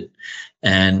marriage ended,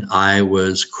 and I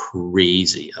was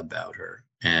crazy about her.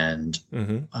 And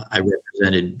I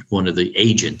represented one of the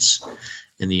agents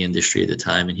in the industry at the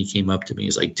time, and he came up to me.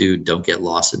 He's like, "Dude, don't get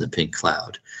lost in the pink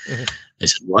cloud." I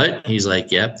said, "What?" He's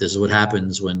like, "Yep, this is what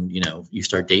happens when you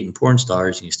start dating porn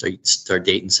stars and you start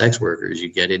dating sex workers.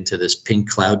 You get into this pink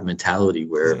cloud mentality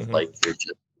where like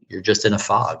you're just in a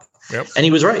fog." Yep. And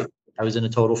he was right. I was in a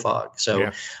total fog.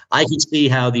 So I can see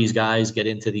how these guys get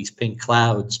into these pink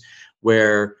clouds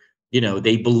where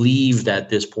they believe that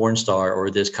this porn star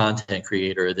or this content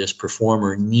creator or this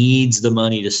performer needs the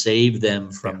money to save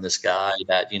them from this guy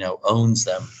that owns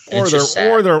them,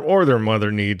 or their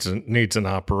mother needs an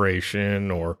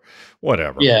operation or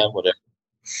whatever. Yeah, whatever.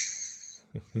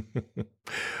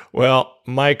 Well,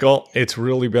 Michael, it's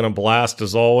really been a blast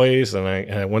as always,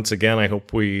 and once again, I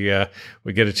hope we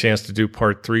get a chance to do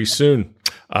part 3 soon.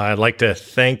 I'd like to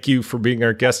thank you for being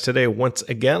our guest today once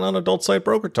again on Adult Site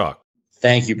Broker Talk.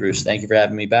 Thank you, Bruce. Thank you for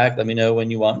having me back. Let me know when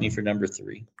you want me for number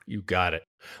 3. You got it.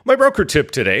 My broker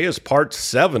tip today is part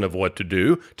 7 of what to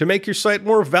do to make your site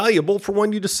more valuable for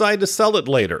when you decide to sell it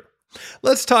later.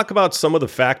 Let's talk about some of the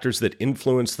factors that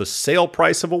influence the sale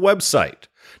price of a website.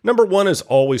 Number 1 is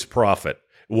always profit.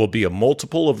 It will be a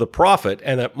multiple of the profit,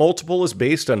 and that multiple is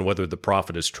based on whether the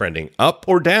profit is trending up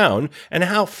or down and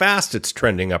how fast it's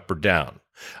trending up or down.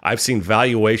 I've seen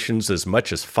valuations as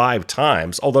much as 5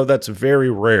 times, although that's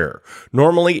very rare.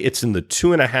 Normally, it's in the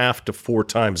 2.5 to 4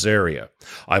 times area.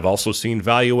 I've also seen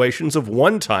valuations of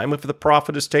 1 time if the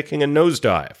profit is taking a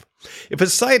nosedive. If a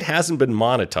site hasn't been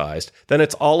monetized, then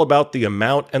it's all about the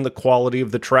amount and the quality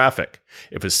of the traffic.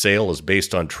 If a sale is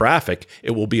based on traffic,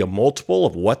 it will be a multiple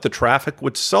of what the traffic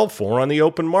would sell for on the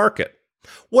open market.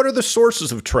 What are the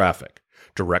sources of traffic?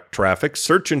 Direct traffic,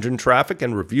 search engine traffic,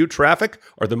 and review traffic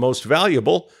are the most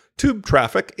valuable. Tube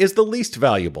traffic is the least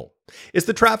valuable. Is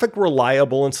the traffic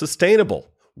reliable and sustainable?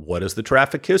 What is the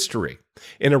traffic history?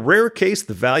 In a rare case,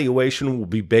 the valuation will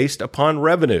be based upon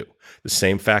revenue. The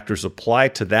same factors apply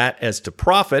to that as to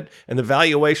profit, and the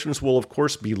valuations will, of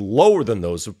course, be lower than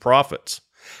those of profits.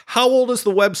 How old is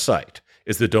the website?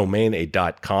 Is the domain a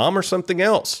 .com or something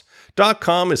else?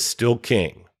 .com is still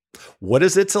king. What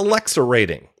is its Alexa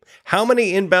rating? How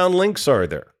many inbound links are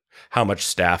there? How much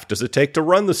staff does it take to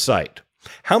run the site?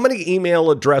 How many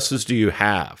email addresses do you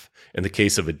have? In the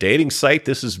case of a dating site,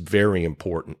 this is very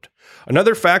important.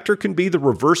 Another factor can be the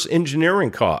reverse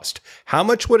engineering cost. How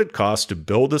much would it cost to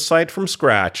build a site from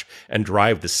scratch and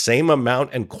drive the same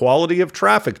amount and quality of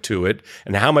traffic to it,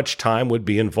 and how much time would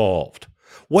be involved?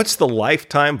 What's the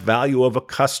lifetime value of a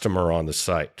customer on the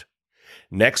site?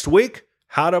 Next week,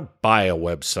 how to buy a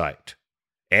website.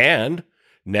 And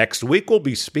next week, we'll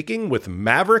be speaking with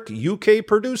Maverick UK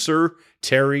producer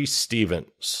Terry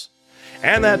Stevens.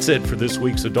 And that's it for this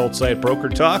week's Adult Site Broker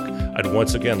Talk. I'd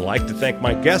once again like to thank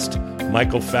my guest,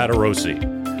 Michael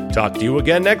Fatarosi. Talk to you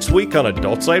again next week on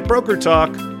Adult Site Broker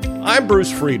Talk. I'm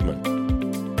Bruce Friedman.